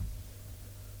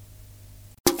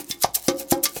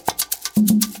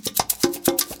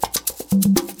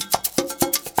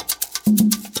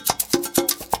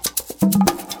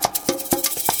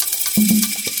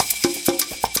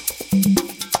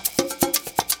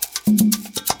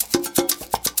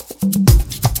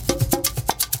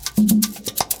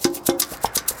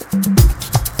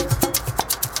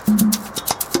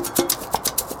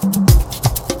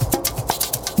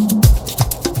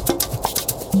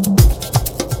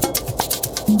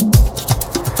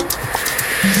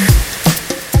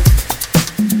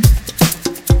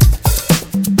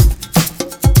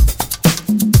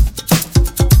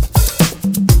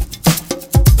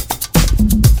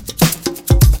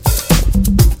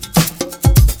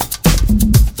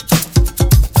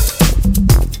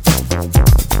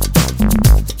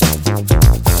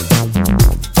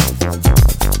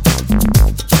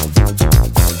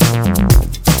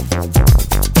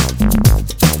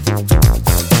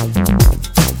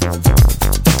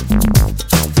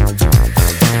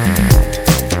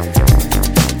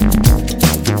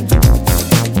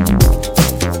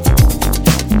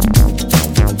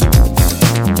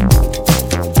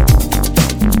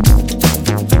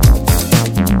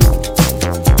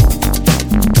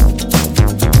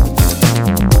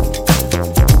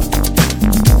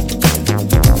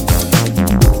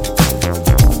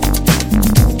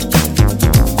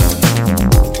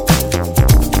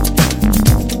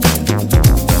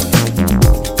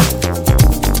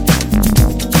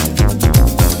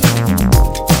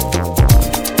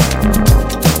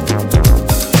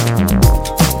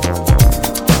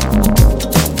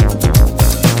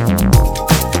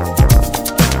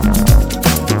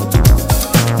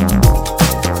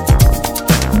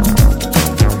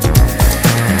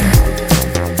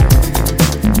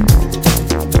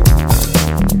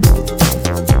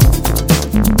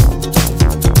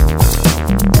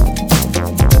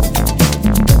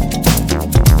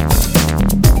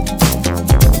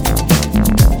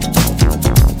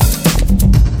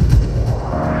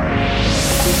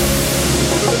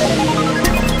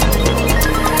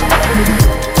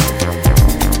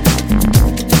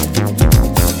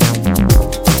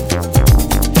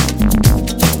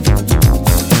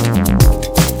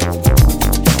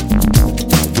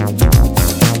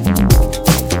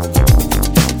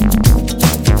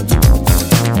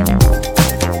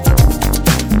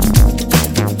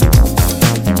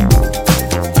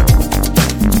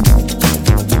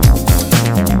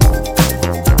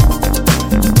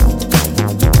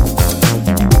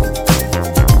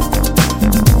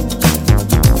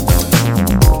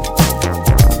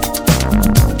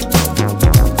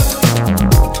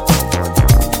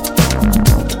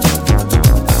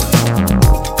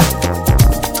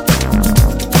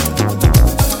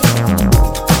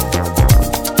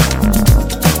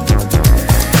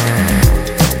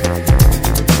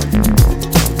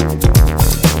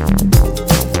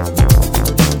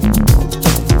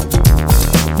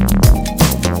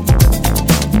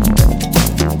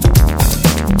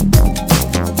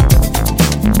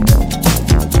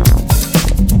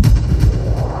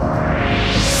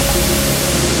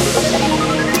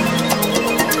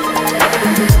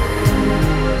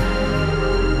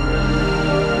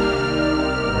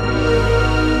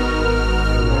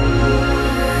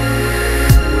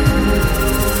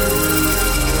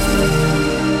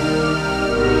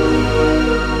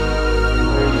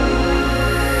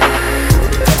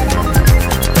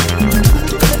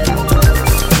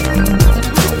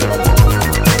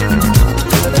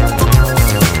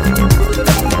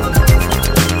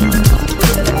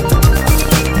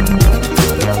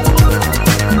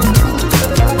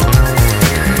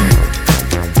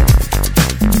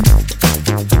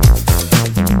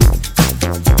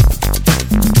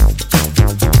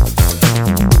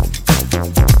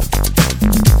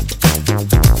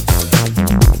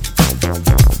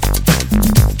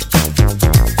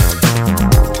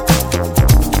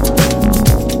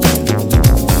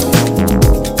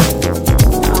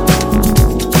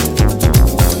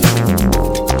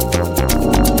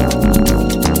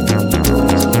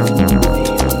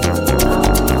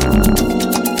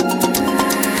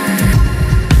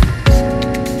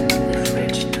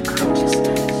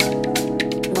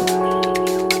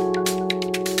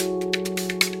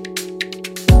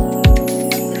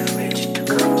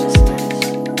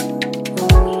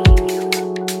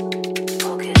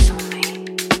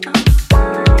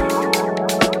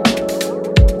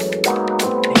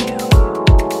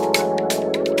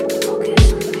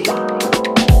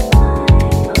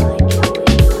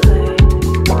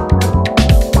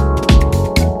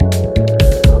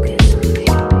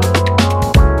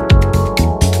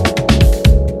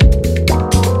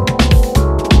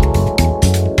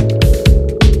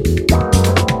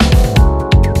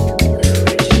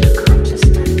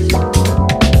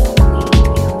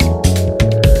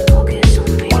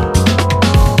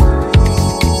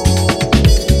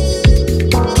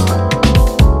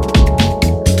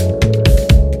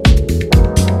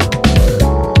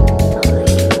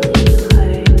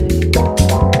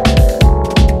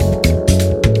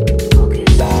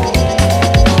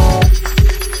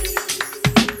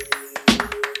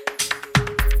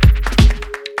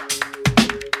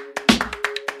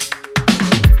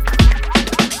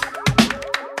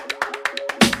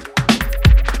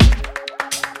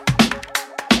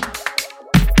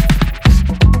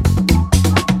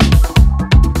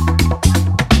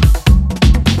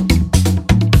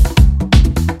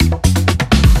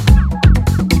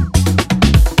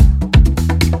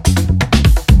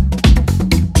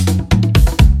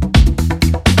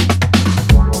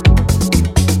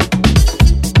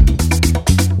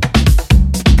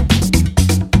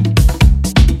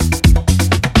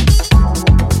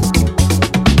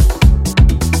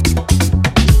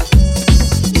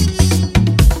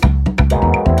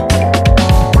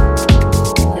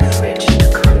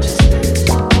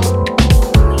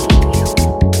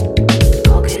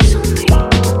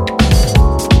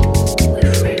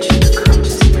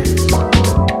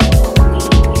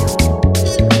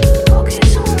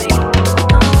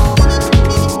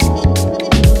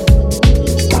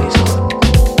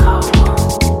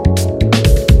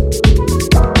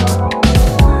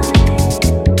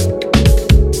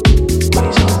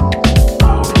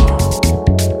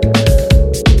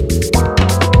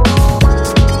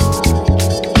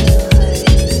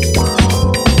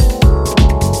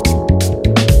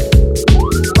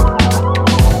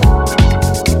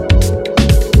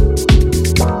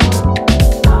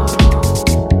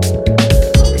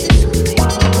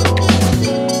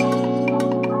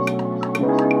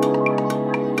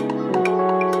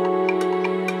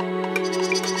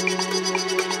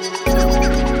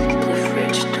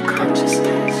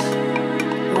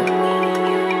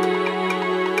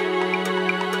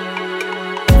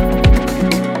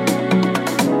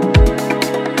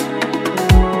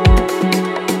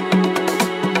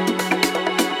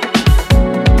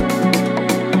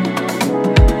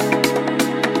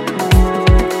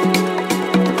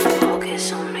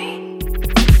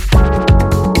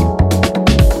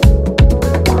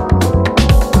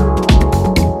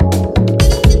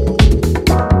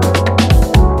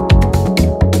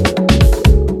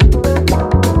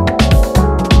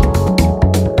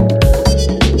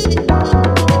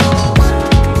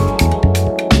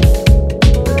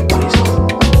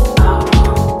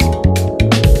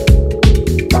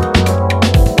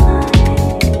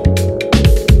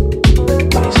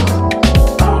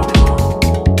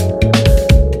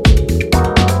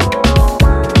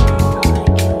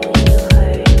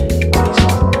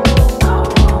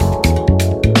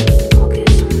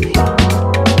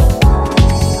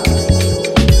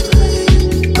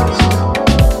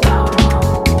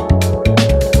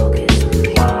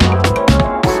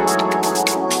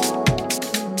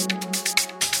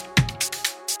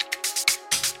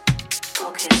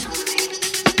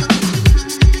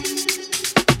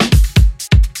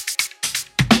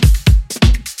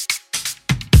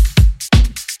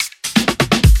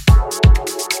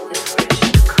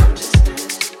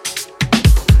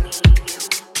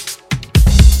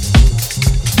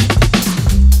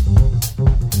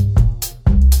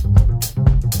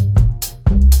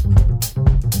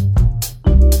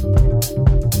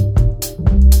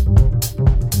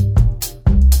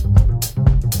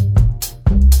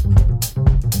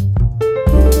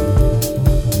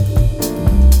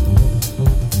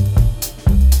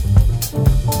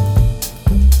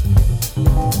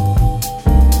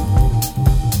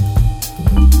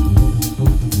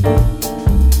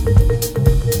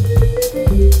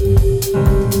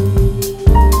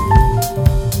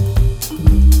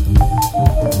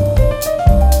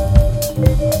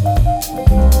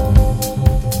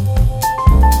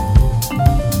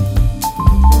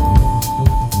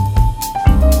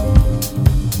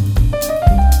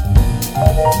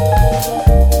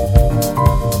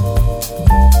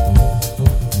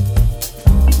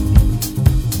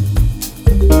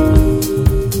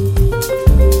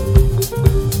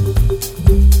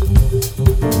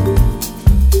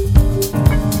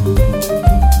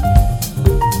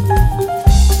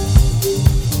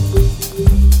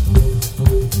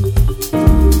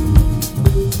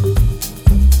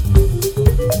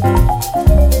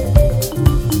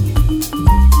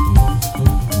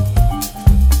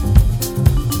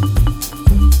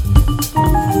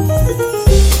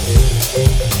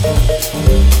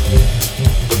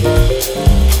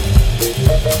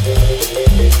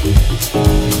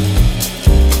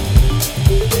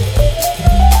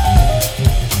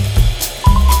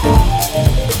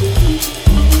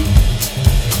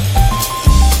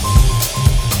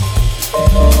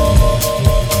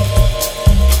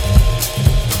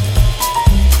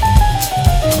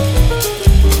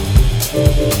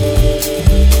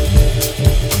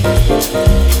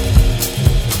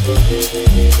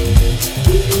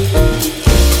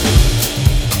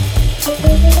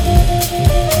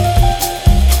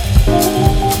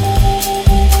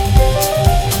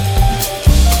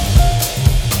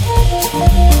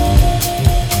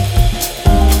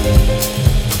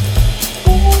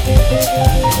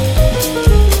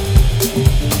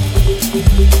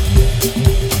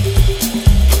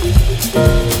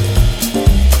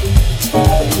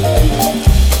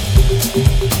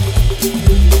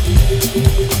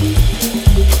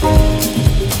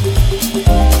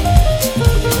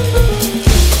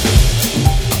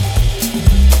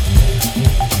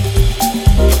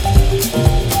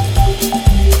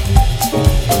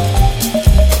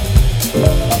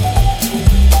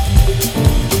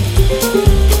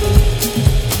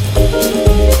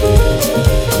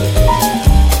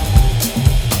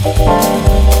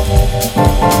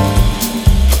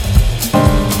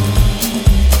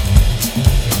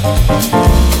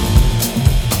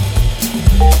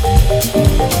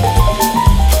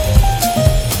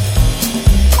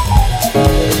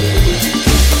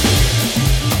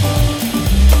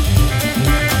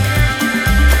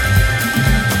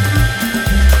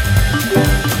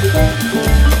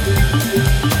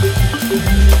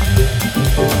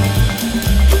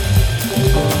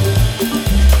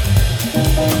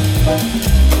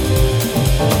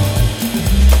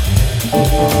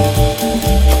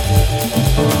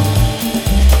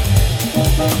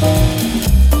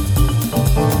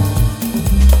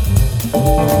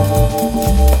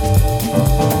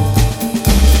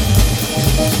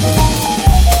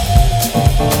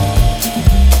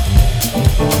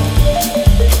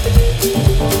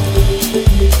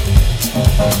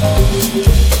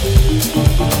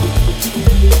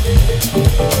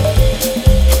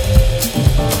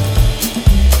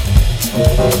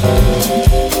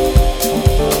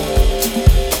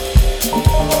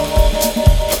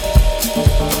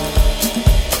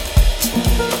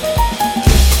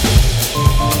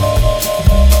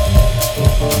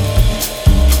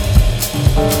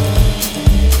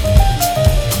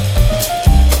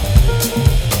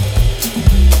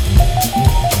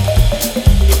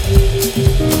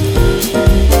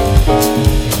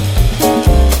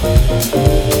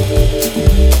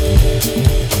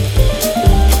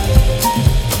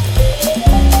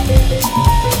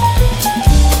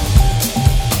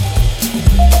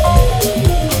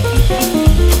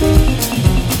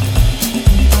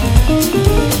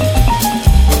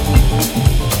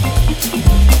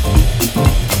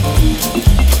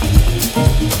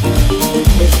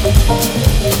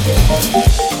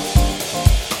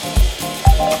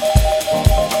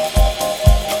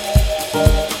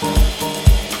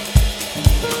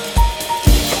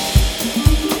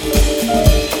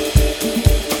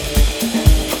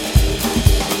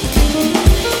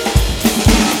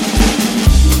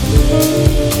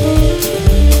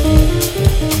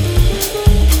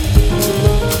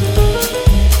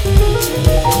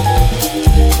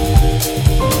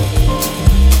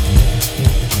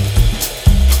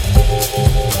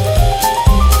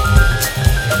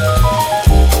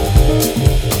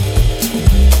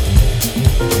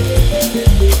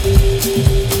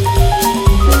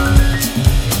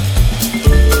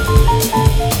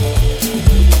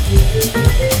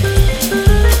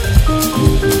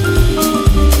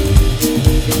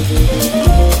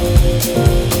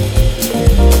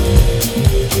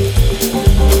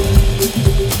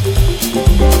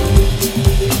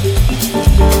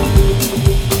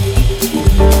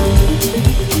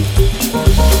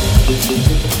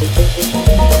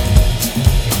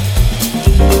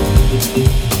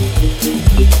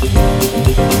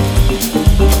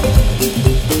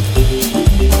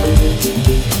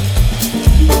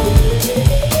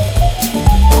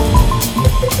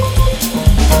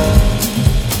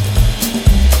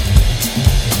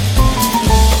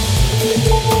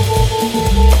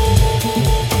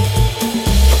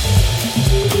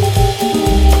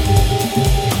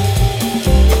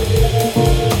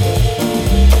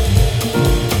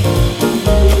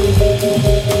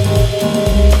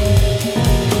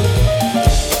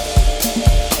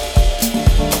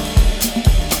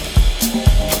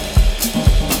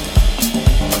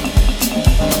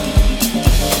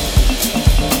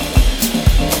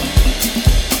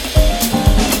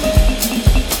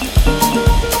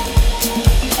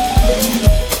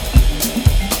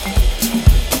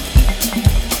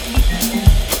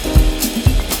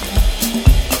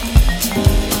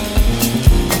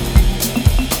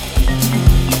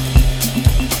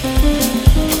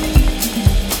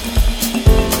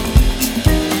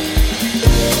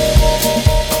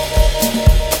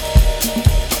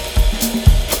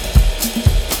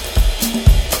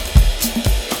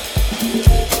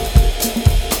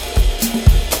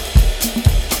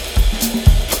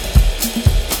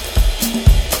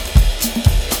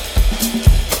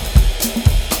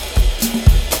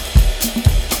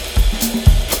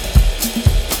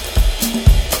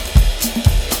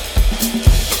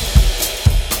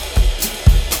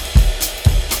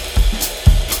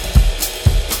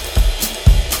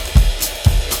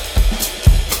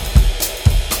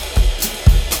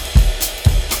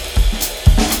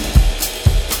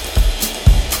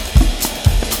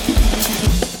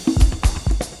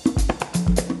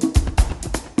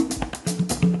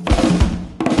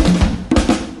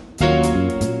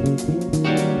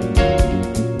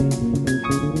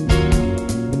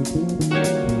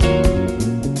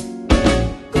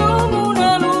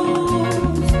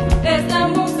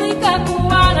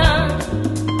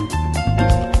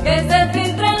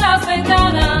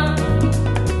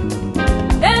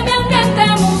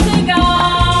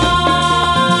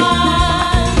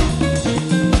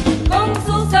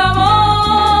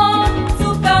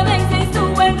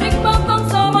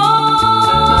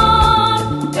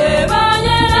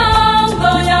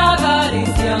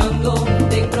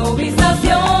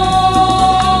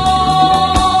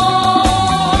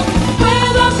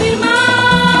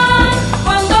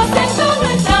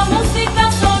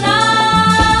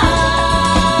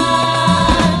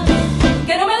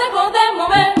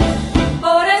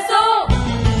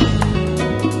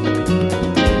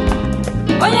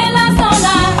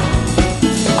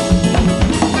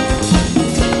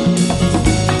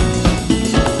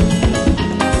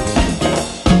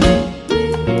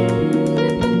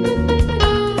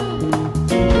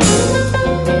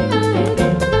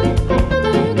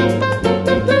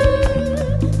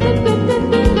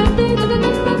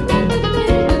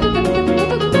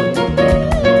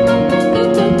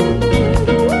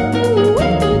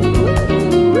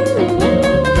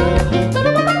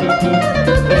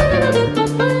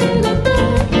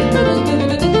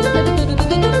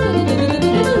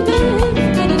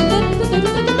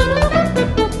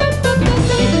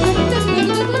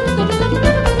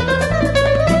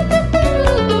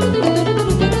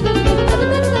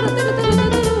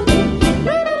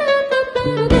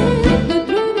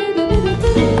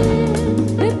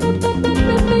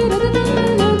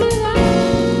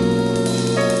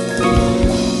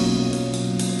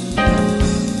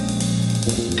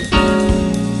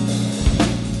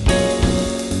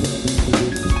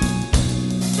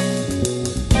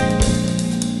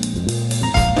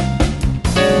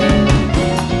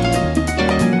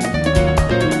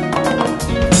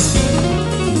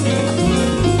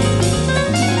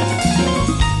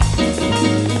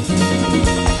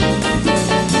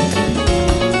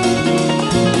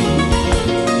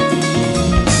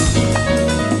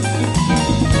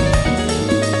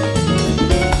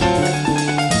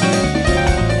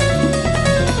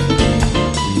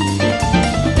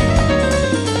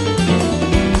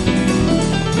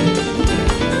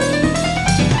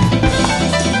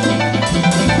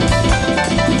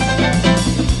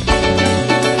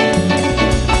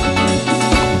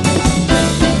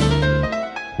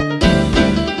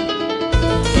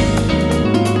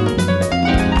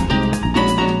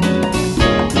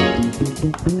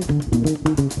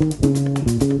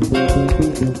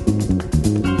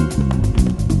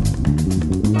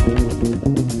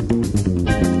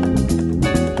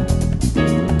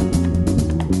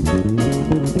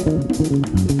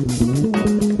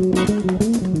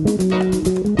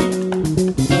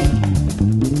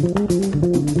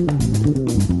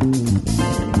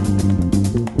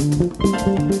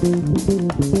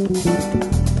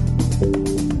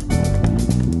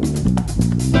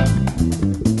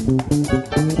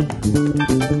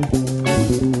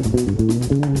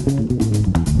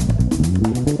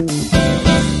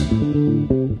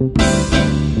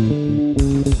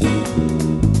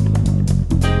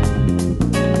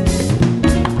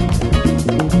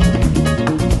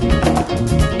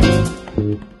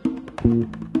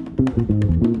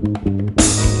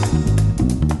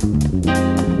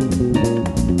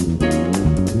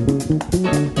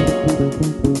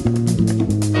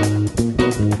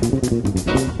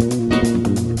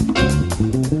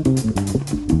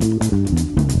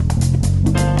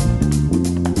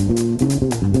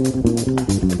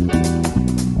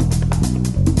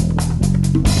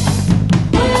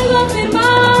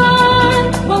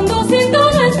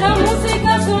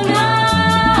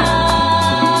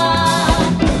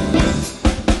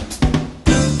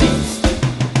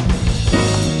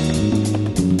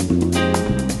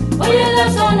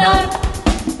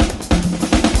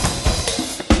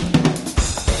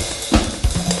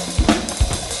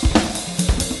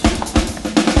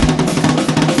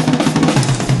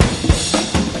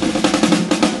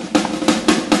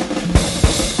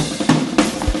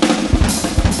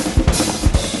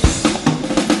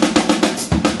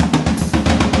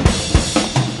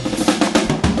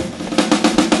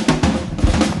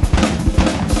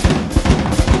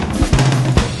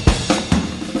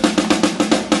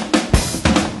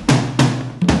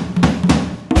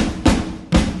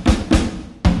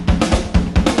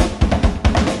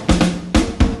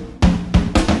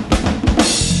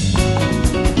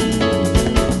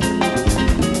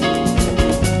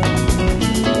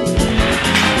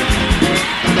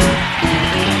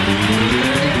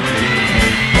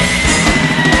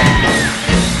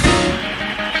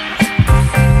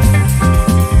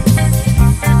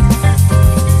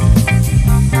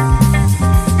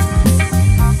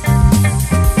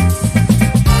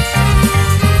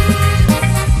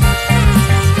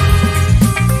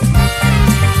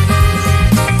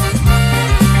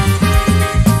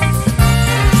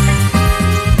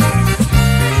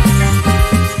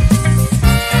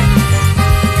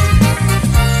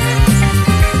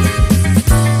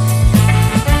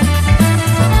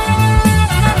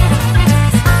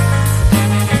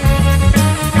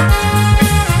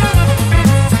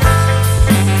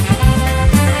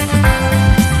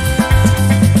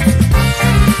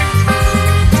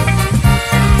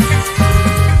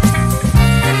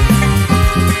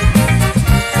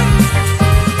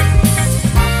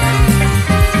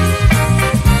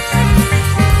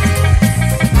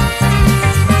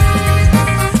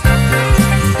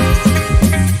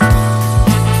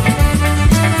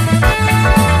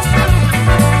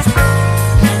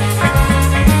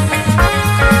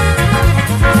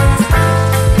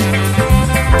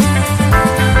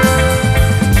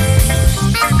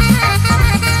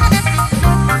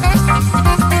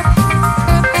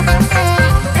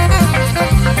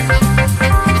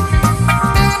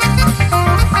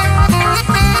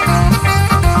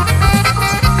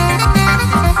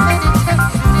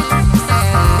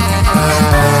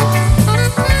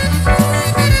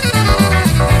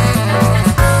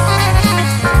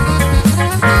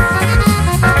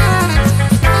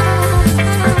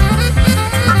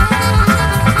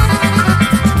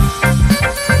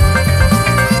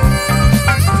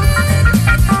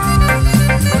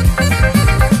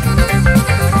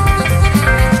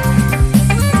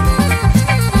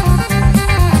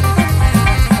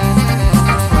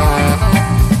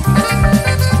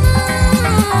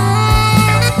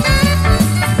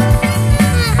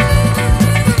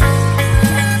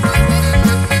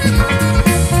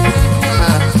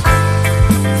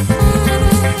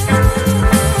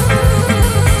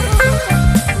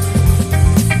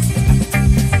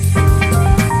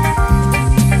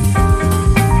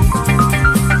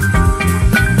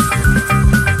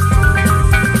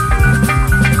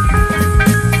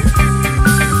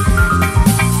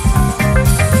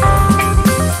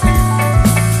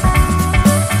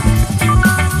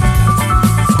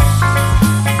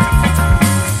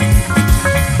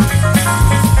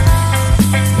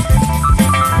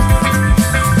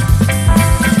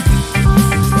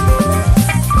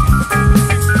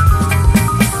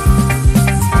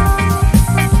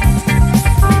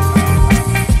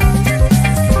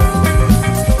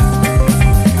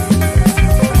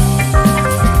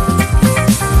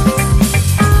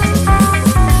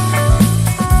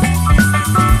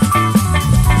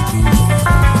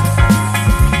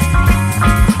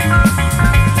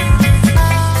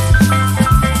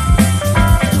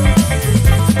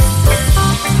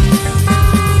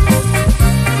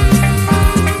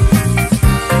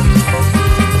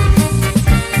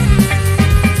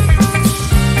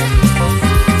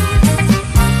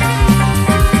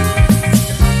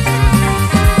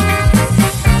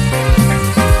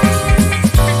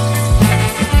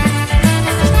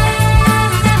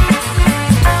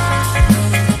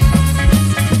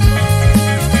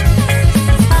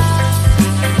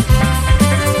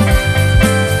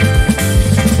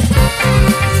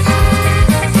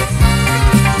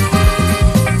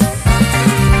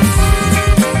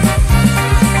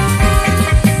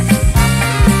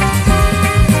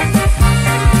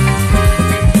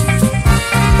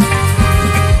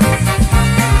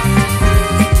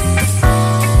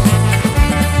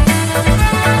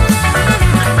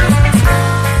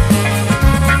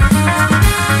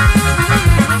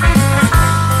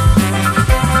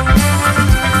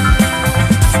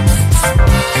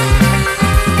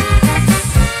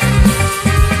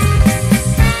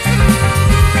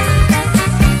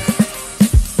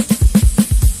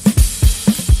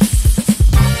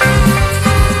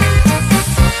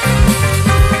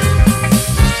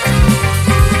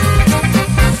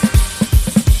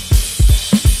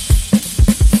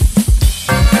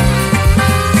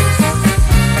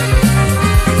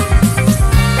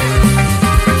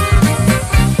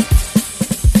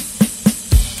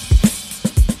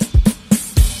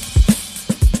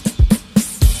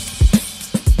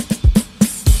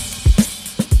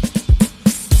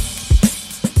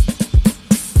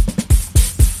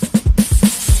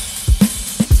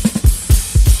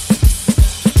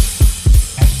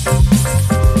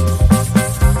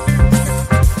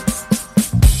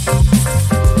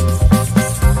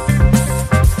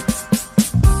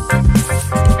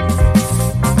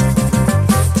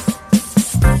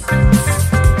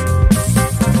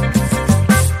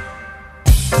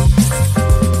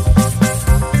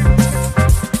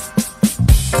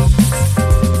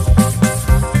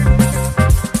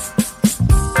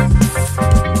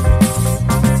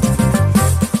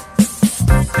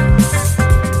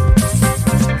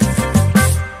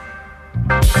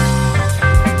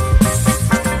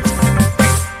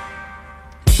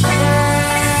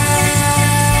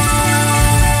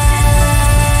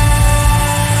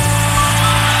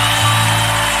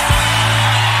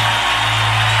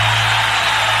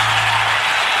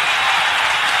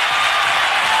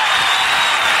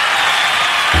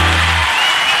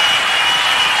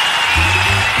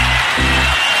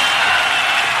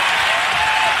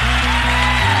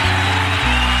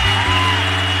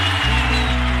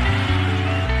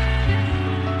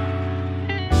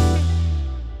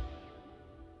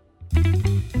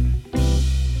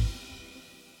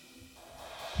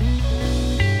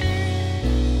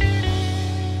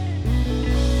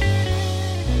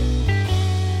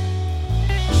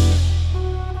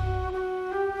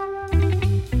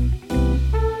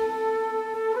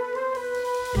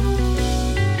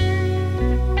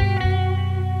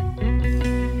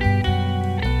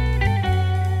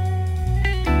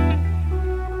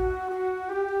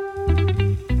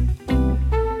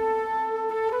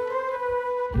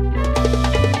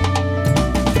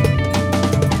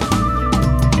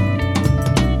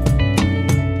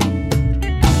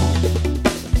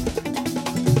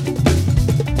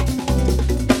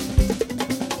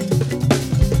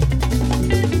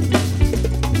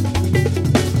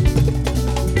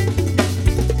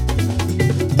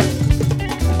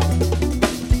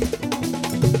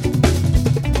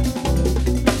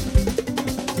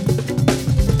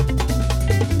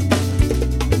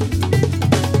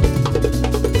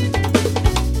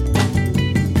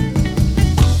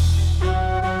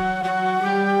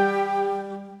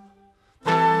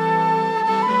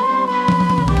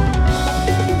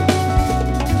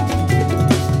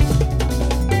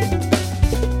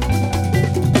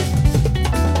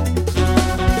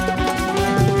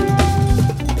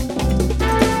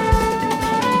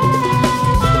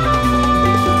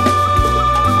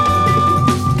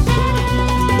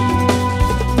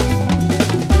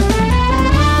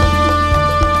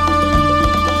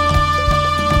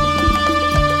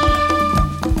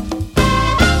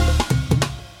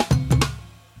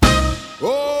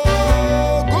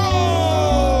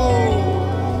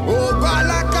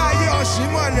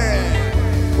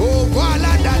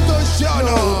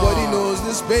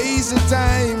 the space of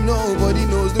time. Nobody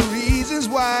knows the reasons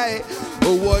why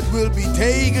or what will be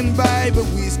taken by, but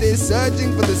we stay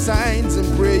searching for the signs and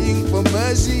praying for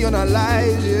mercy on our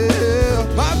lives.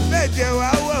 Yeah. My fẹjẹ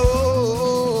wa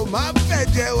wo, my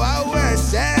fẹjẹ wa wo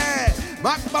ẹsẹ,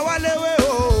 my pawalewe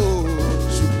o.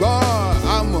 Ṣùgbọ́n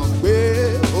a mọ̀ pé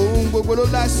ohun gbogbo ló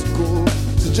lásìkò.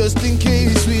 So just in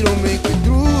case we don't make it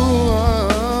through,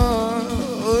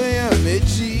 oh yeah,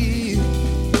 méjì.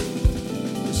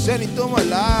 Kò sẹ́ni tó mọ̀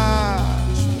láà,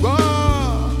 ṣùgbọ́n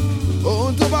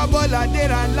ohun tó bá bọ́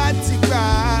ládéra láti gbà.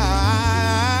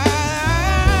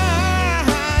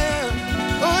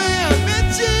 Oh yeah,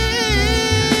 méjì.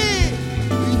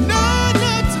 We know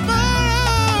no tomorrow.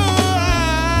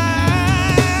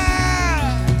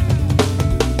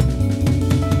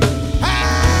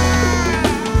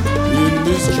 In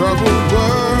this troubled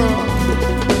world,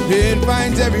 pain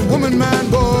finds every woman, man,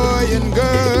 boy, and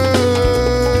girl.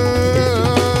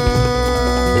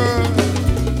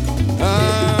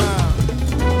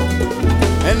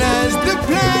 And as the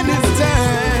planets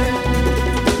turn,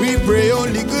 we pray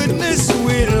only goodness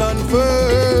will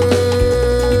unfurl.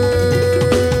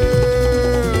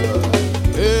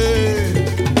 Hey,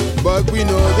 but we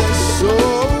know there's so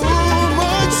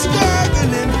much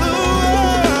struggle in the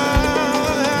world.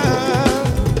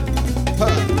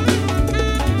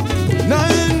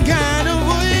 None can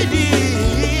avoid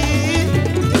it.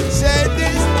 Said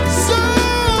there's so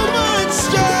much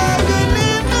struggle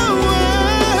in the world.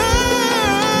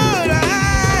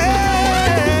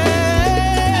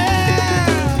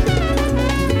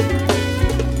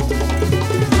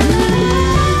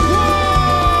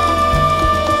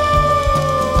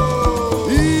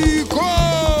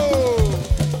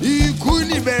 Ikú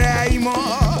ni bẹ̀rẹ̀ àìmọ̀,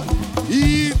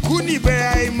 ikú ni bẹ̀rẹ̀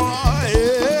àìmọ̀.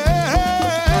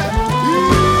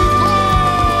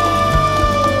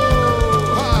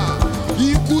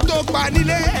 Ikú tó pa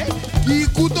nílé,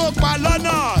 ikú tó pa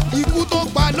lọ́nà, ikú tó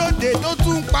pa lóde tó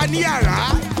tún pa ní yàrá,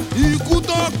 ikú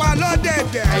tó pa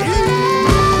lọ́dẹ̀dẹ̀.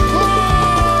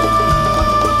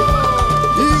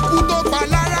 Ikú tó pa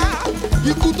lára,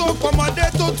 ikú tó pọmọdé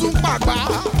tó tún pàgbà,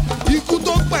 ikú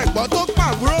tó pẹ̀gbọ́n tó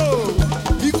pàbúrò,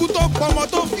 ikú tó pọmọ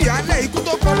tó fìyálẹ̀, ikú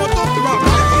tó pọmọ tó fi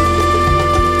bàbá.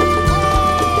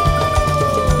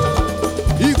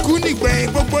 Ikú nìgbẹ̀yìn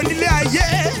gbogbo nílé ayé,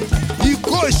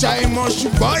 ikú ò ṣàìmọ̀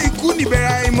ṣùgbọ́n ikú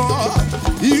níbẹ̀rẹ̀ àìmọ̀,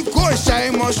 ikú ò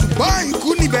ṣàìmọ̀ ṣùgbọ́n ikú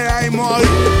níbẹ̀rẹ̀ àìmọ̀.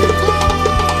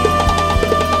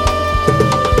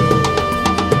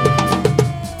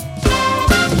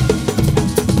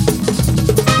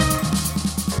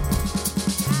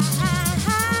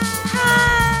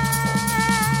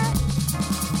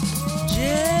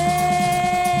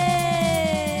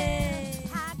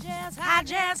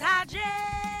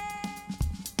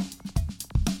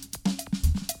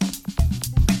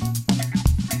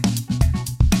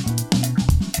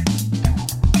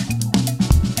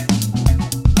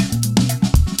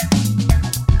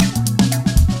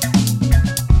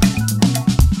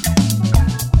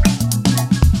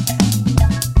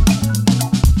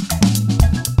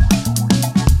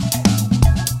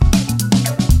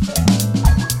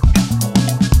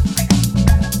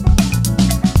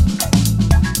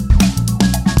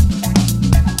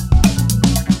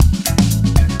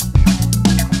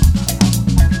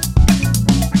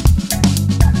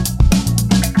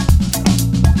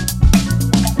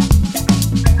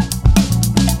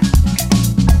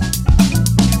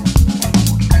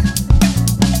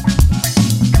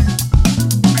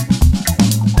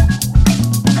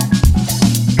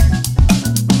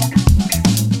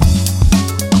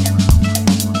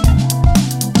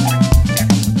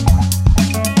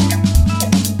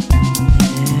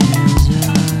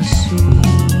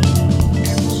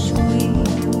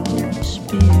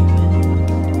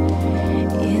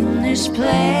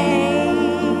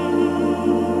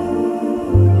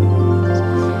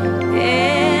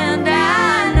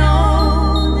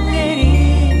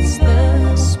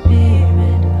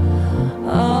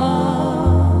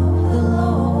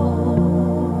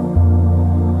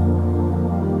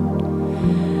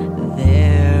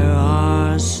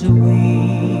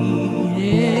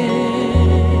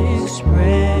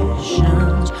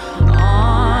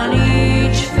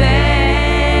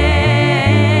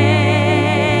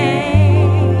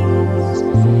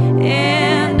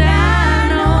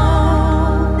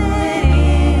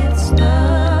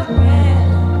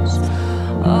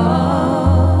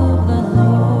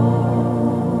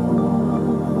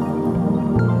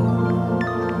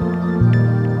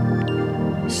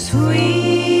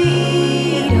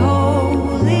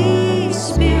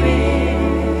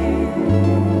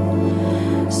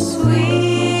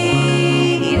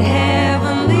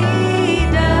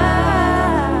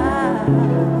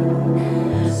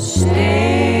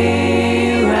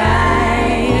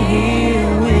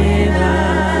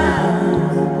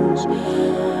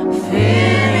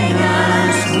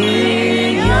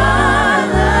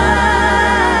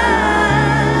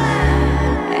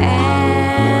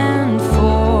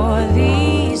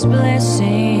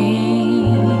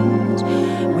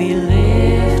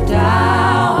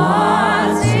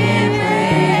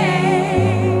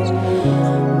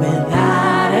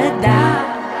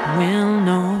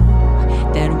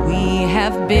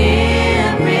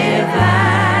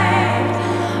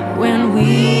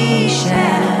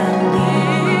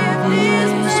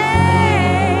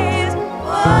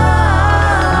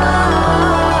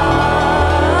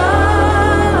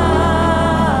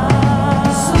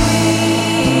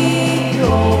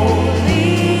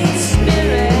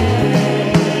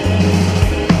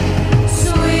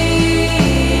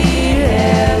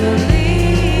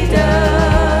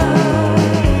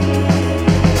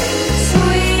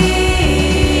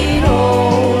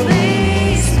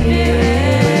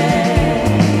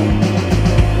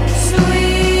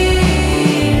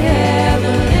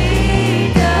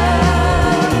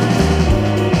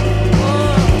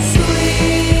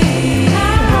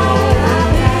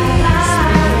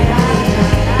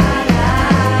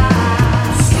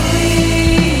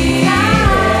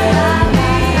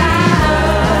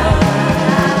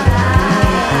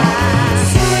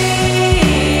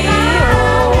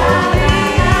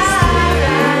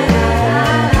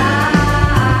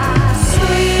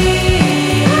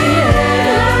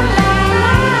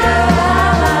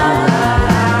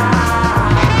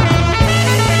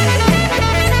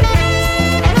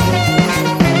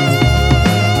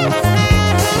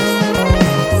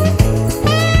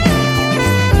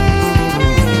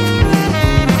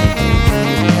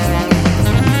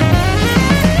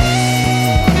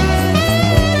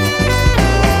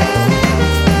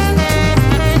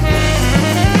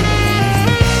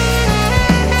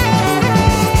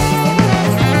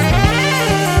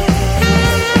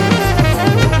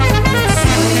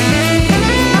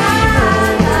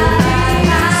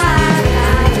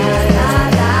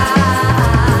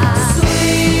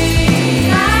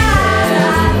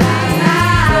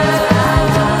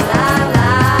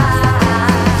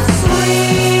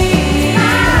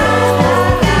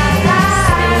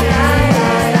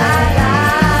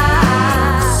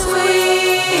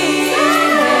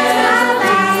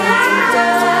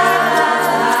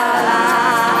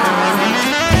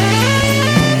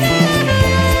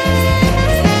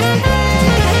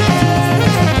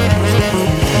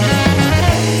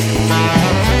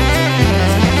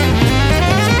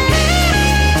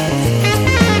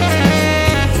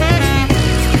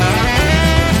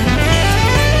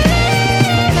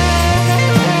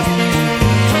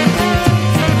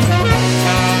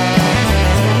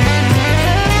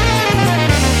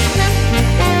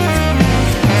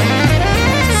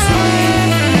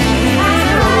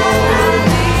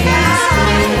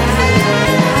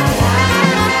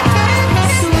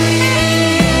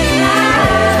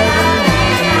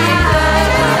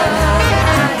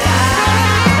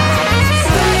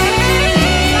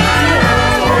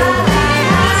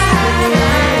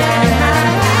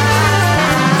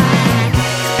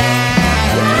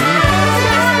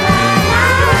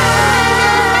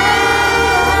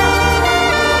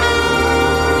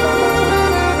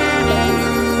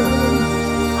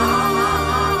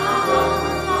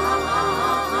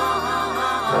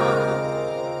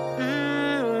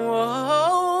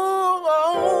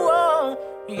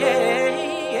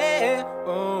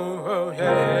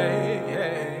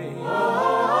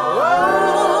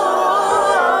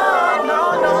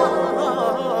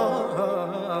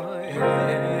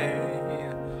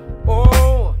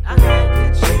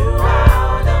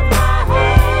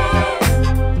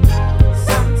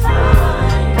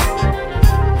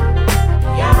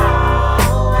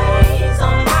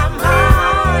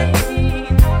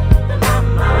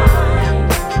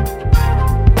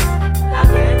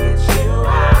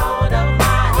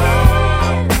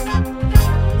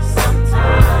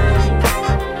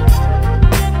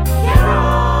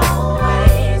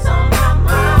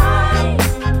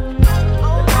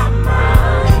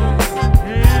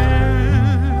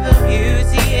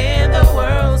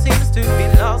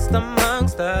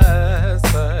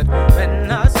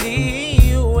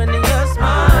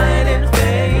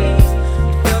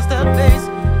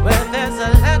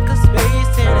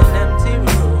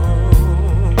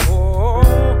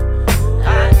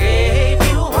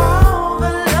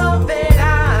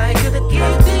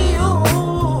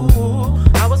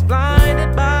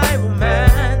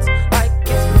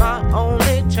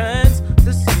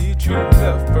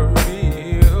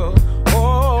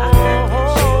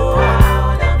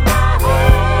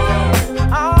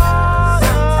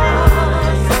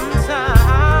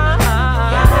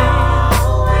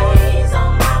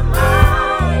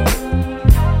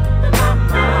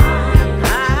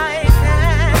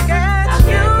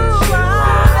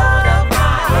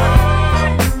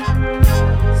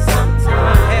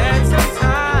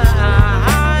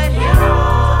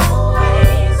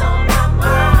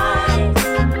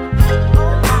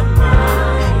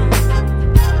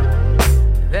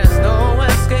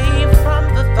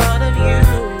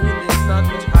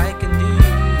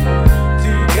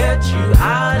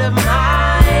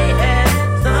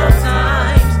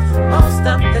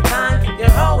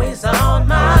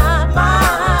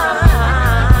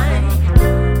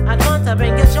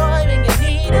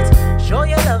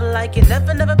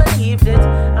 never believed it.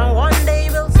 And one day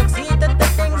we'll succeed at the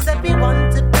things that we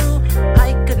want to do.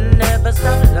 I could never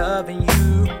stop loving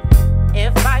you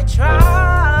if I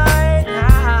tried.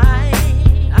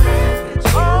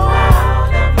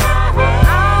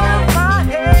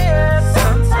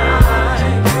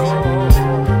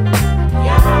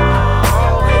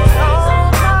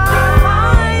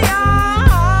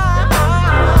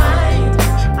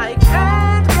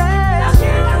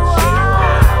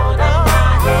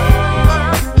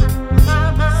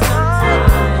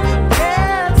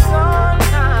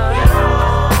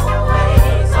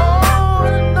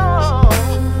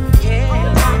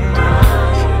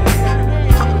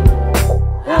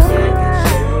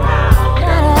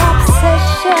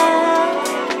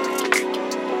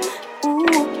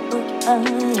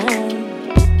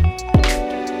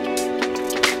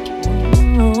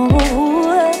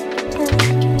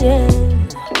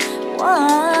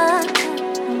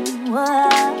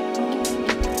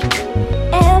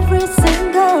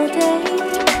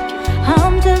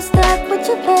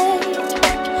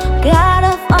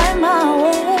 Gotta find my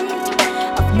way.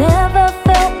 I've never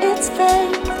felt its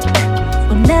fate.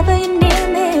 Whenever you need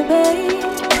me, babe,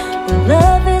 your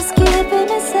love is keeping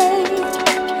me safe.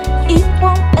 It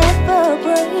won't ever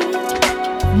break.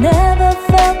 Never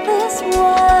felt this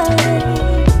way.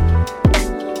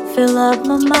 Fill up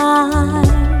my mind.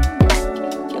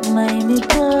 You made me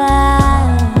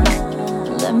blind.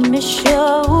 Let me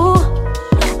show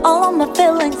all of my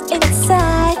feelings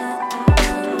inside.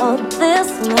 Oh, this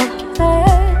love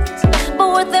hurts, but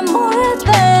worth it more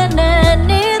than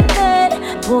anything.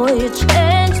 Boy, you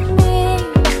changed me,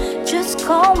 just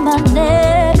call my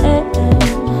name.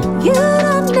 You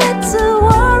don't need to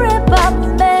worry about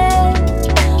me.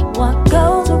 What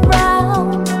goes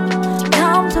around,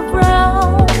 comes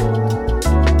around.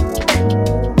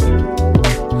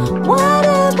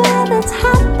 Whatever that's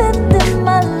happened in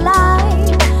my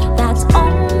life, that's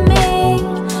on me,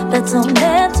 that's all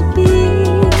meant to be.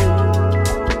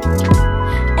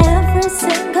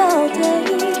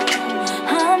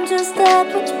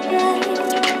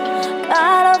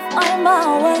 Gotta find my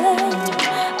way.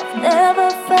 I've never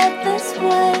felt this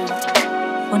way.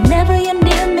 Whenever you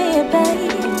need me,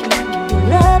 babe, your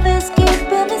love is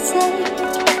keeping me safe.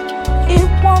 It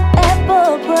won't ever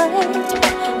break.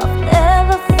 I've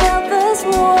never felt this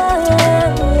way.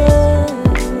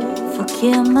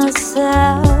 Forgive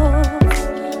myself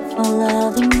for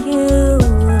loving you.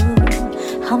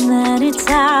 How many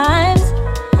times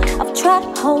I've tried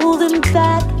holding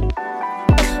back.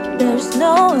 There's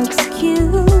no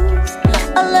excuse.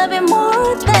 I love you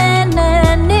more than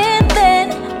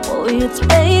anything. Oh, you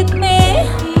take me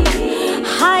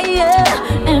higher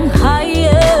and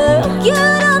higher. You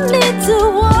don't need to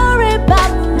worry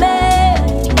about me.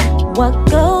 What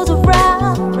goes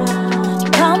around,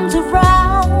 comes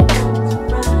around.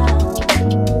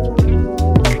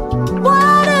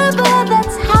 Whatever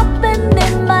that's happened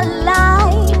in my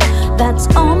life, that's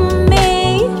on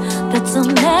me, that's all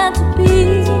meant to be.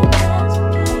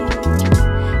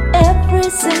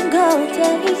 Single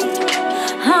day,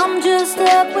 I'm just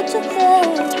up with your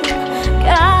face.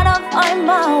 Gotta find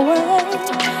my way.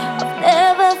 I've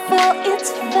never felt its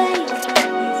fate.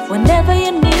 Whenever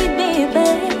you need me,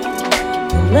 babe,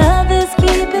 your love is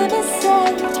keeping me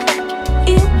safe.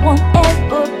 It won't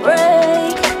ever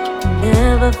break.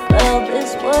 Never felt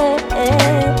this way.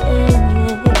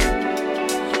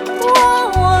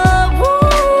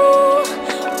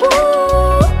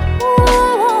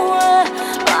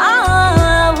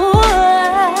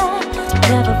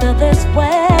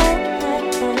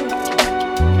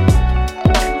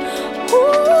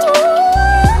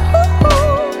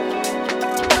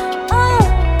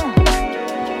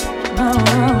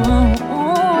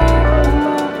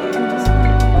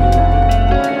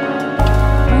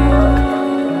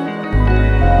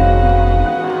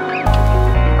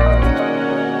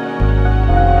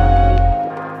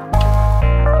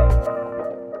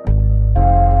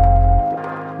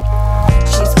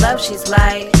 She's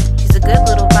light, she's a good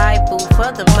little vibe, food for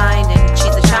the mind, and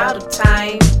she's a child of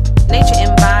time. Nature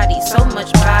embodies so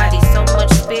much body, so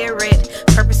much spirit.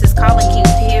 Purpose is calling, can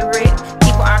you hear it?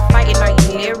 People are fighting, are you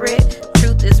near it?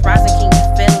 Truth is rising, can you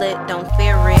feel it? Don't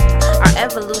fear it. Our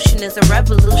evolution is a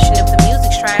revolution. If the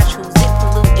music's trash, who's it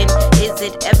polluting? Is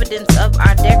it evidence of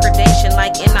our degradation?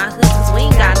 Like in our hoods, 'cause we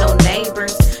ain't got no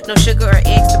neighbors, no sugar or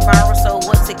eggs to borrow. So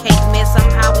what's a cake miss?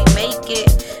 Somehow we make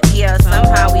it. Yeah,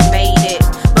 somehow we made it.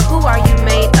 Who are you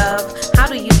made of? How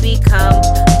do you become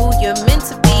who you're meant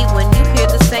to be when you hear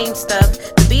the same stuff,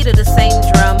 the beat of the same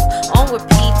drum? On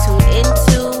repeat, tune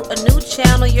into a new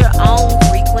channel, your own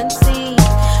frequency.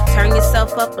 Turn yourself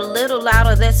yourself up a little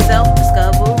louder, that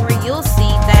self-discovery, you'll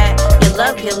see that you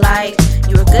love your life.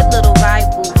 You're a good little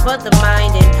vibe food for the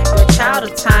mind, and you're a child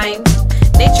of time.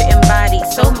 Nature embodies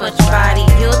so much body.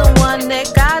 You're the one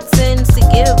that God sends to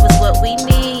give us what we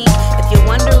need. If you're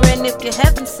wondering if you're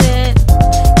heaven sent,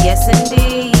 yes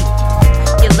indeed.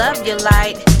 You love your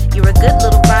light. You're a good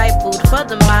little vibe food for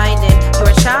the mind, and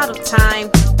you're a child of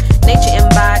time. Nature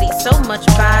embodies so much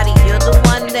body. You're the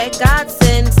one that God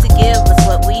sends to give us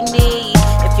what we need.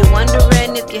 If you're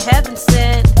wondering if you're heaven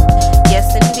sent,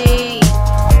 yes indeed.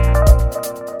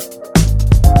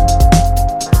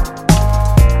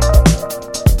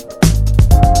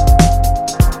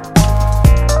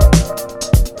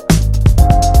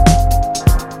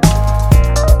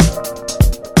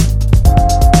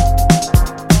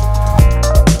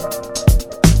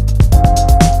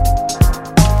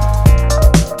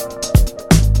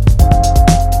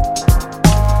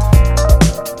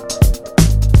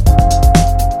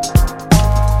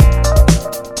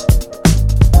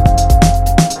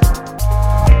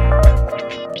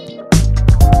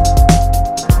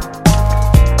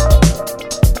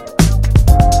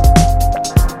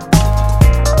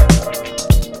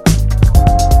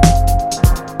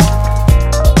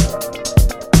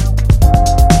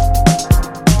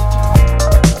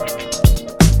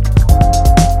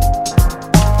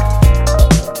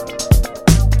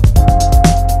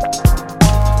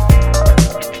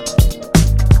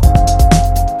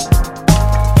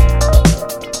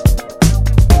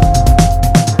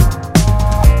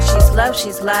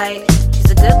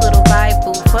 She's a good little vibe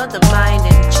food for the mind,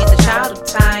 and she's a child of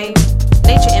time.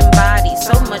 Nature embodies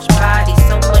so much body,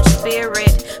 so much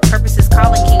spirit. Purpose is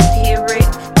calling, can you hear it?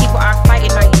 People are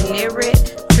fighting, are you near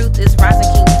it? Truth is rising,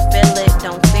 can you feel it?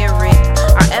 Don't fear it.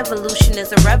 Our evolution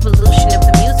is a revolution. If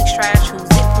the music's trash, who's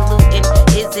it polluting?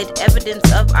 Is it evidence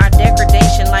of our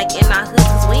degradation? Like in our hoods,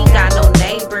 'cause we ain't got no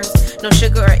neighbors, no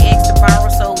sugar or eggs to borrow.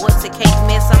 So what's a cake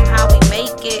miss? Somehow we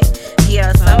make it.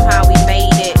 Yeah, somehow we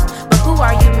made it. Who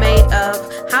are you made of?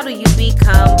 How do you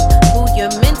become who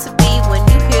you're meant to be when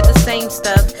you hear the same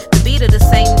stuff, the beat of the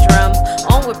same drum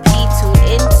on repeat? Tune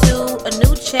into a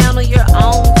new channel, your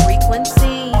own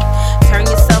frequency. Turn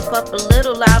yourself up a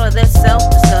little louder, that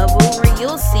self-discovery,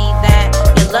 you'll see that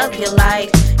you love your life.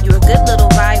 You're a good little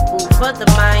vibe food for the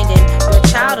mind, and you're a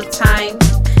child of time.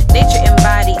 Nature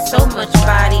embodies so much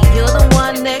body. You're the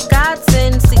one that God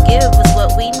sends to give us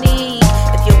what we need.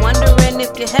 If you're wondering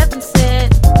if you're heaven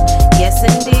sent, yes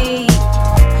indeed.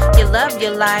 You love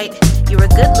your light. You're a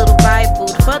good little vibe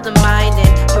food for the mind,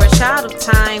 and you're a child of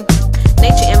time.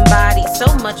 Nature embodies so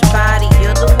much body.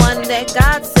 You're the one that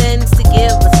God sends to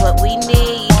give us what we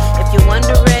need. If you're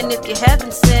wondering if you're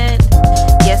heaven sent,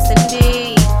 yes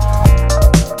indeed.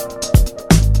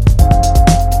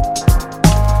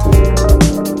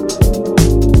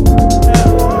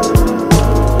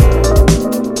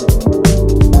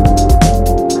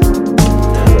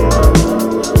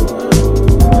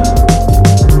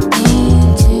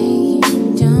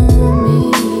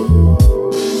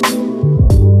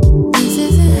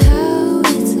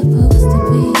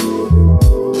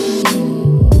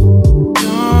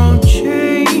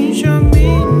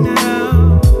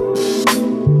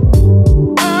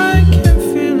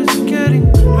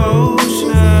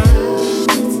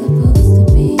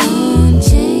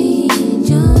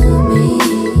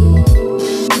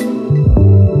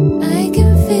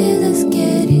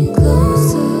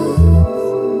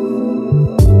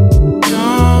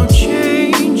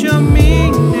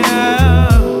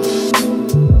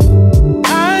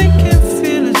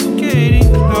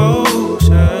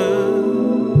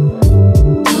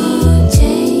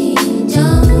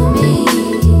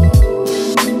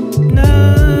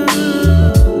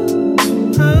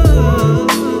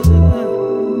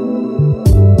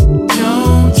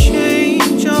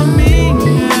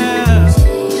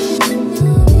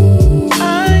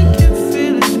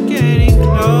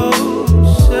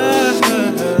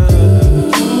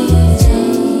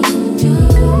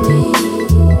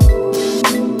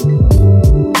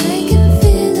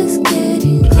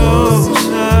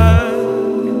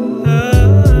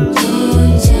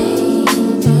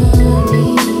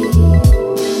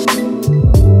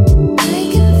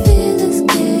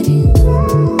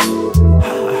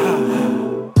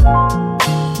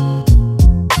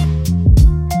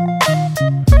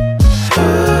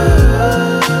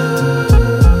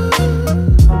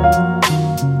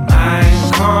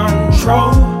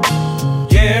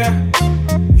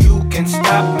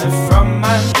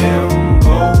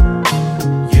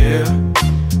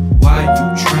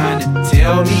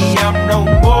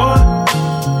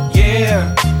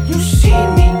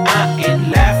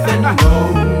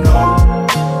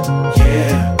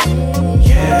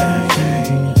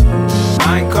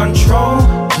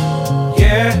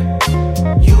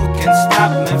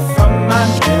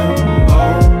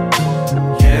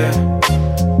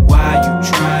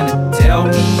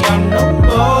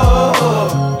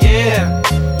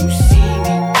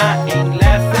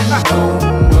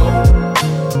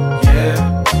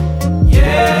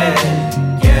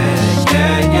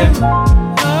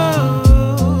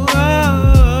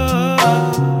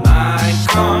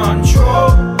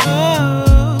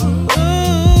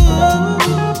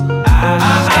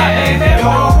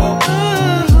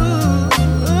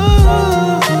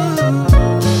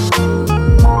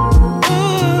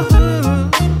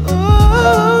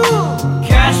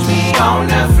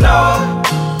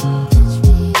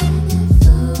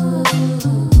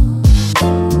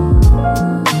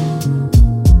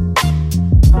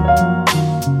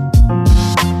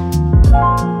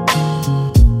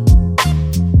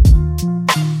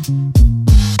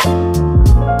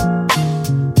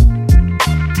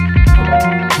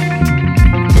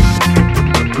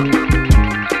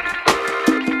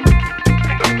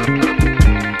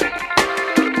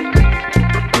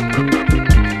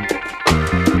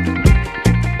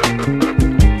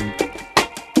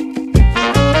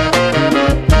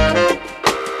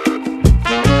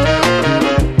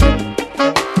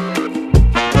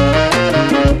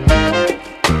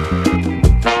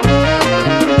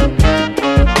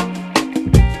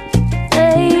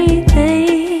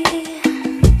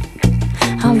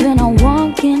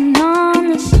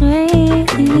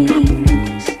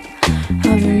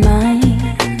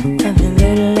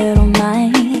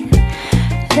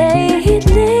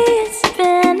 lately it's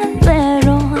been a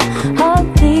little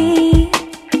hardly.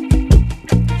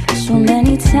 So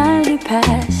many times we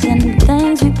pass and the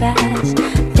things we pass,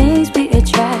 things we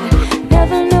attract.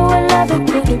 Never knew what love it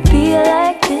could be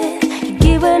like this. You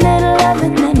give a little love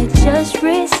and then it just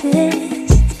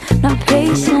resists. Not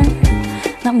patient,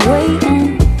 I'm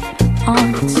waiting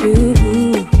on to be.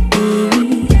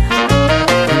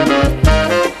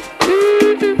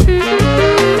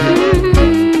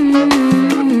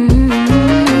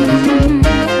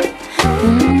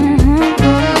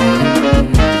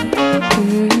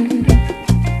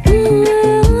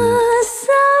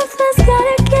 Something's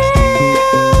gotta give,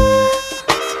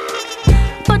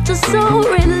 but you're so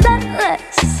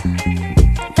relentless.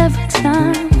 Every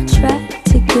time I try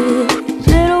to get a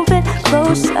little bit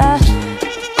closer,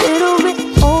 little bit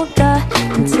older,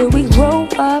 until we grow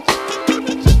up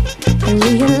and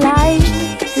realize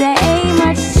there ain't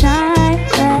much time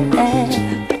left.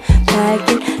 Like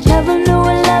it, never knew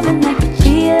what loving that could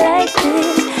be like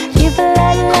this. Give a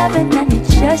lot of love and then it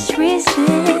just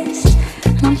resists.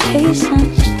 I'm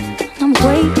patient, I'm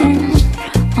waiting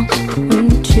on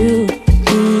to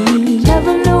be.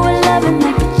 Never knew what loving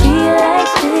that could be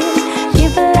like this.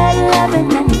 Give a lot of love and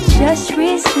then it just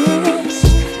resists.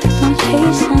 I'm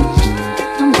patient,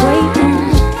 I'm waiting.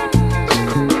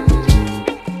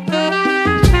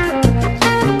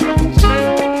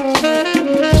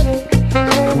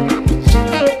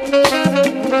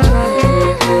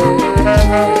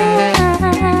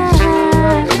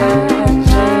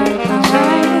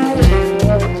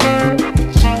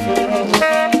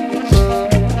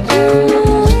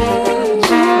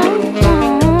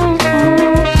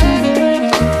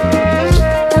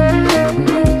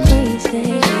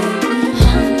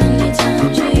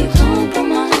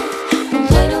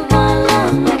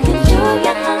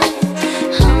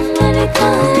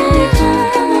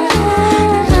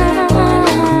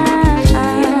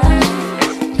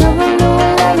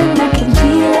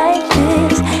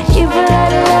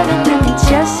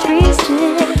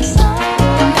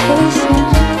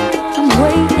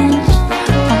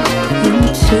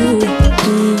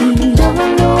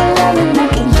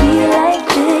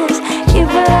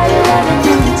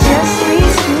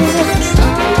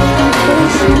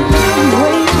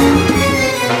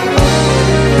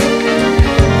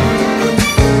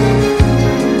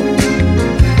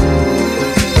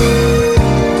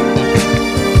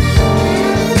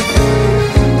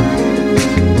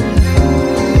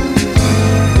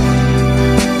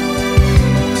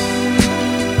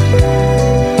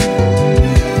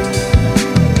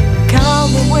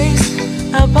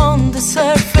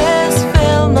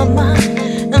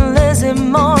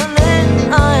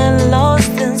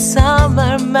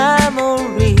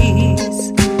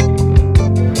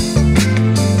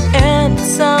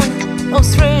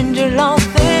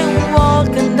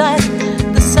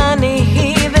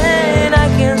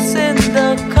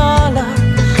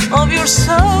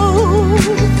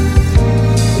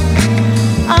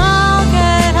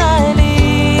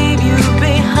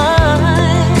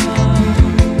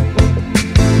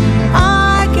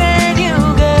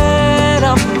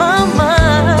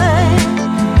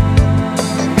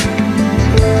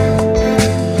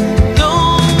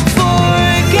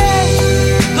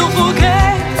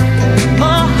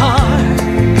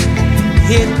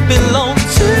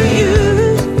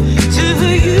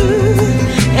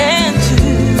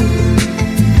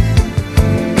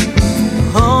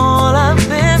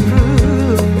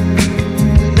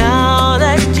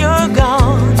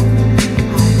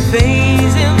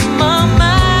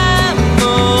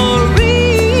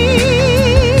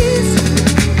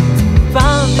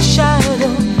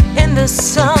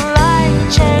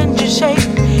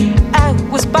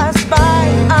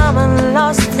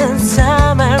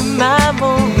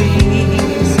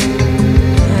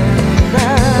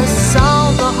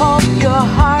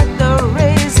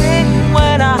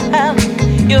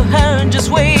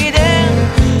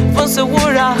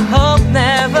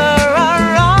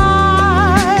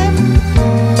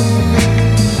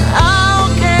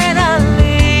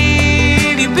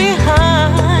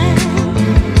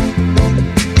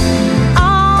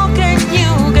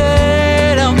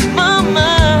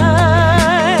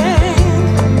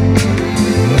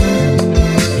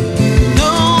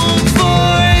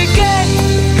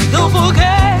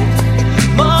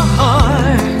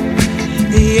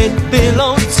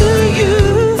 Belong to you,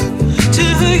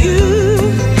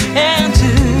 and to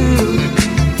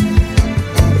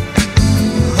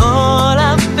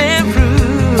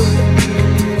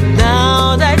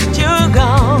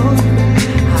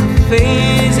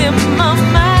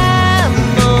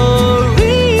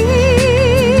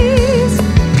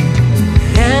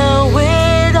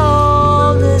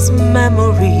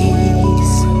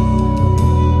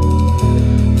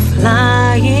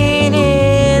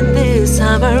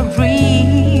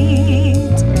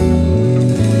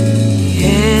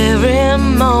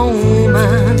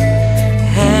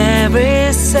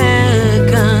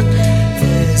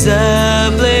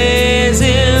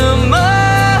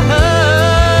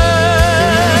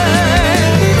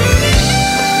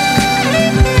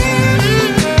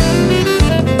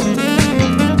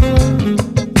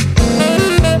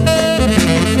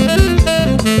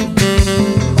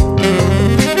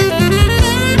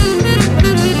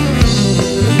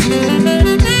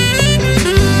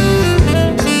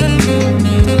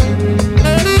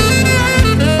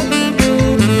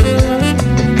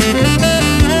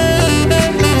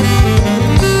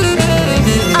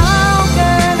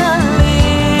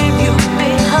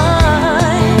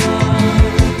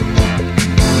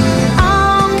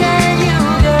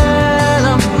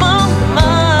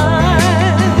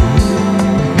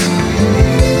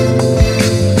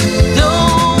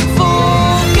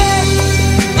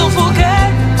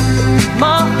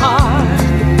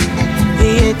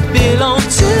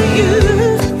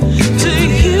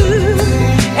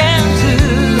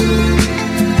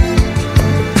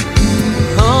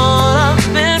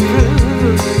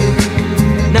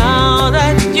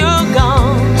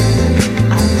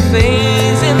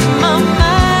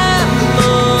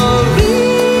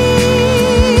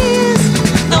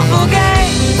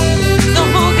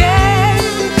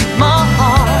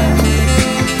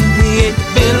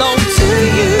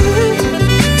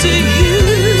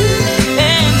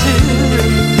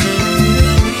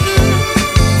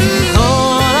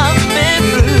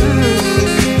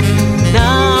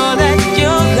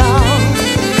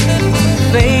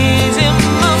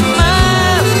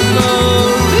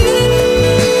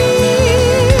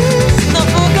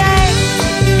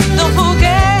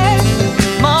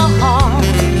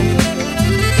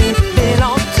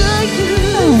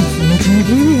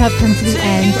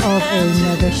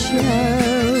another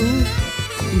show.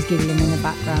 He's giggling in the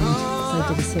background, so I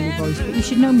did a silly voice. But you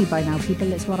should know me by now,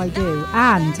 people. It's what I do.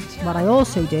 And what I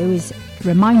also do is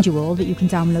remind you all that you can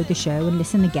download the show and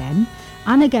listen again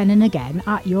and again and again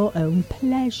at your own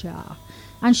pleasure.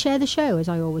 And share the show, as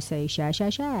I always say, share.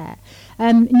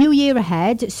 New year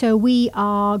ahead, so we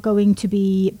are going to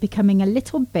be becoming a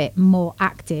little bit more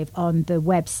active on the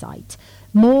website.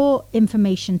 More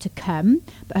information to come,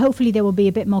 but hopefully there will be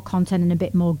a bit more content and a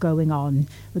bit more going on.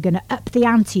 We're going to up the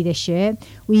ante this year.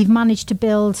 We've managed to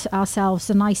build ourselves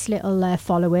a nice little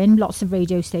following. Lots of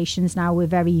radio stations now we're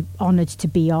very honoured to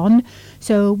be on.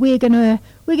 So we're gonna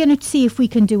see if we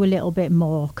can do a little bit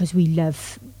more, because we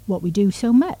love what we do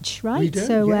so much, right? We do,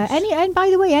 so yes. And by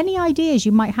the way, any ideas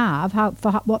you might have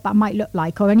for what that might look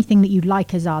like, or anything that you'd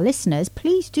like as our listeners,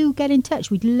 please do get in touch.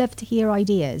 We'd love to hear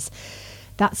ideas.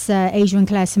 That's Asia and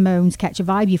Claire Simone's Catch a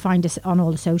Vibe. You find us on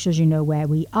all the socials, you know where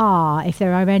we are. If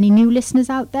there are any new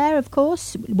listeners out there, of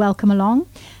course, welcome along.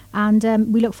 And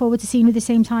we look forward to seeing you the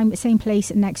same time, same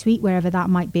place next week, wherever that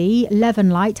might be. Love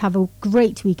and light. Have a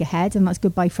great week ahead. And that's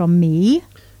goodbye from me.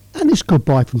 And it's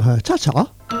goodbye from her.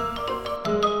 Ta-ta.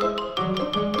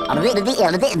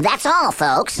 That's all,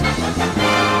 folks.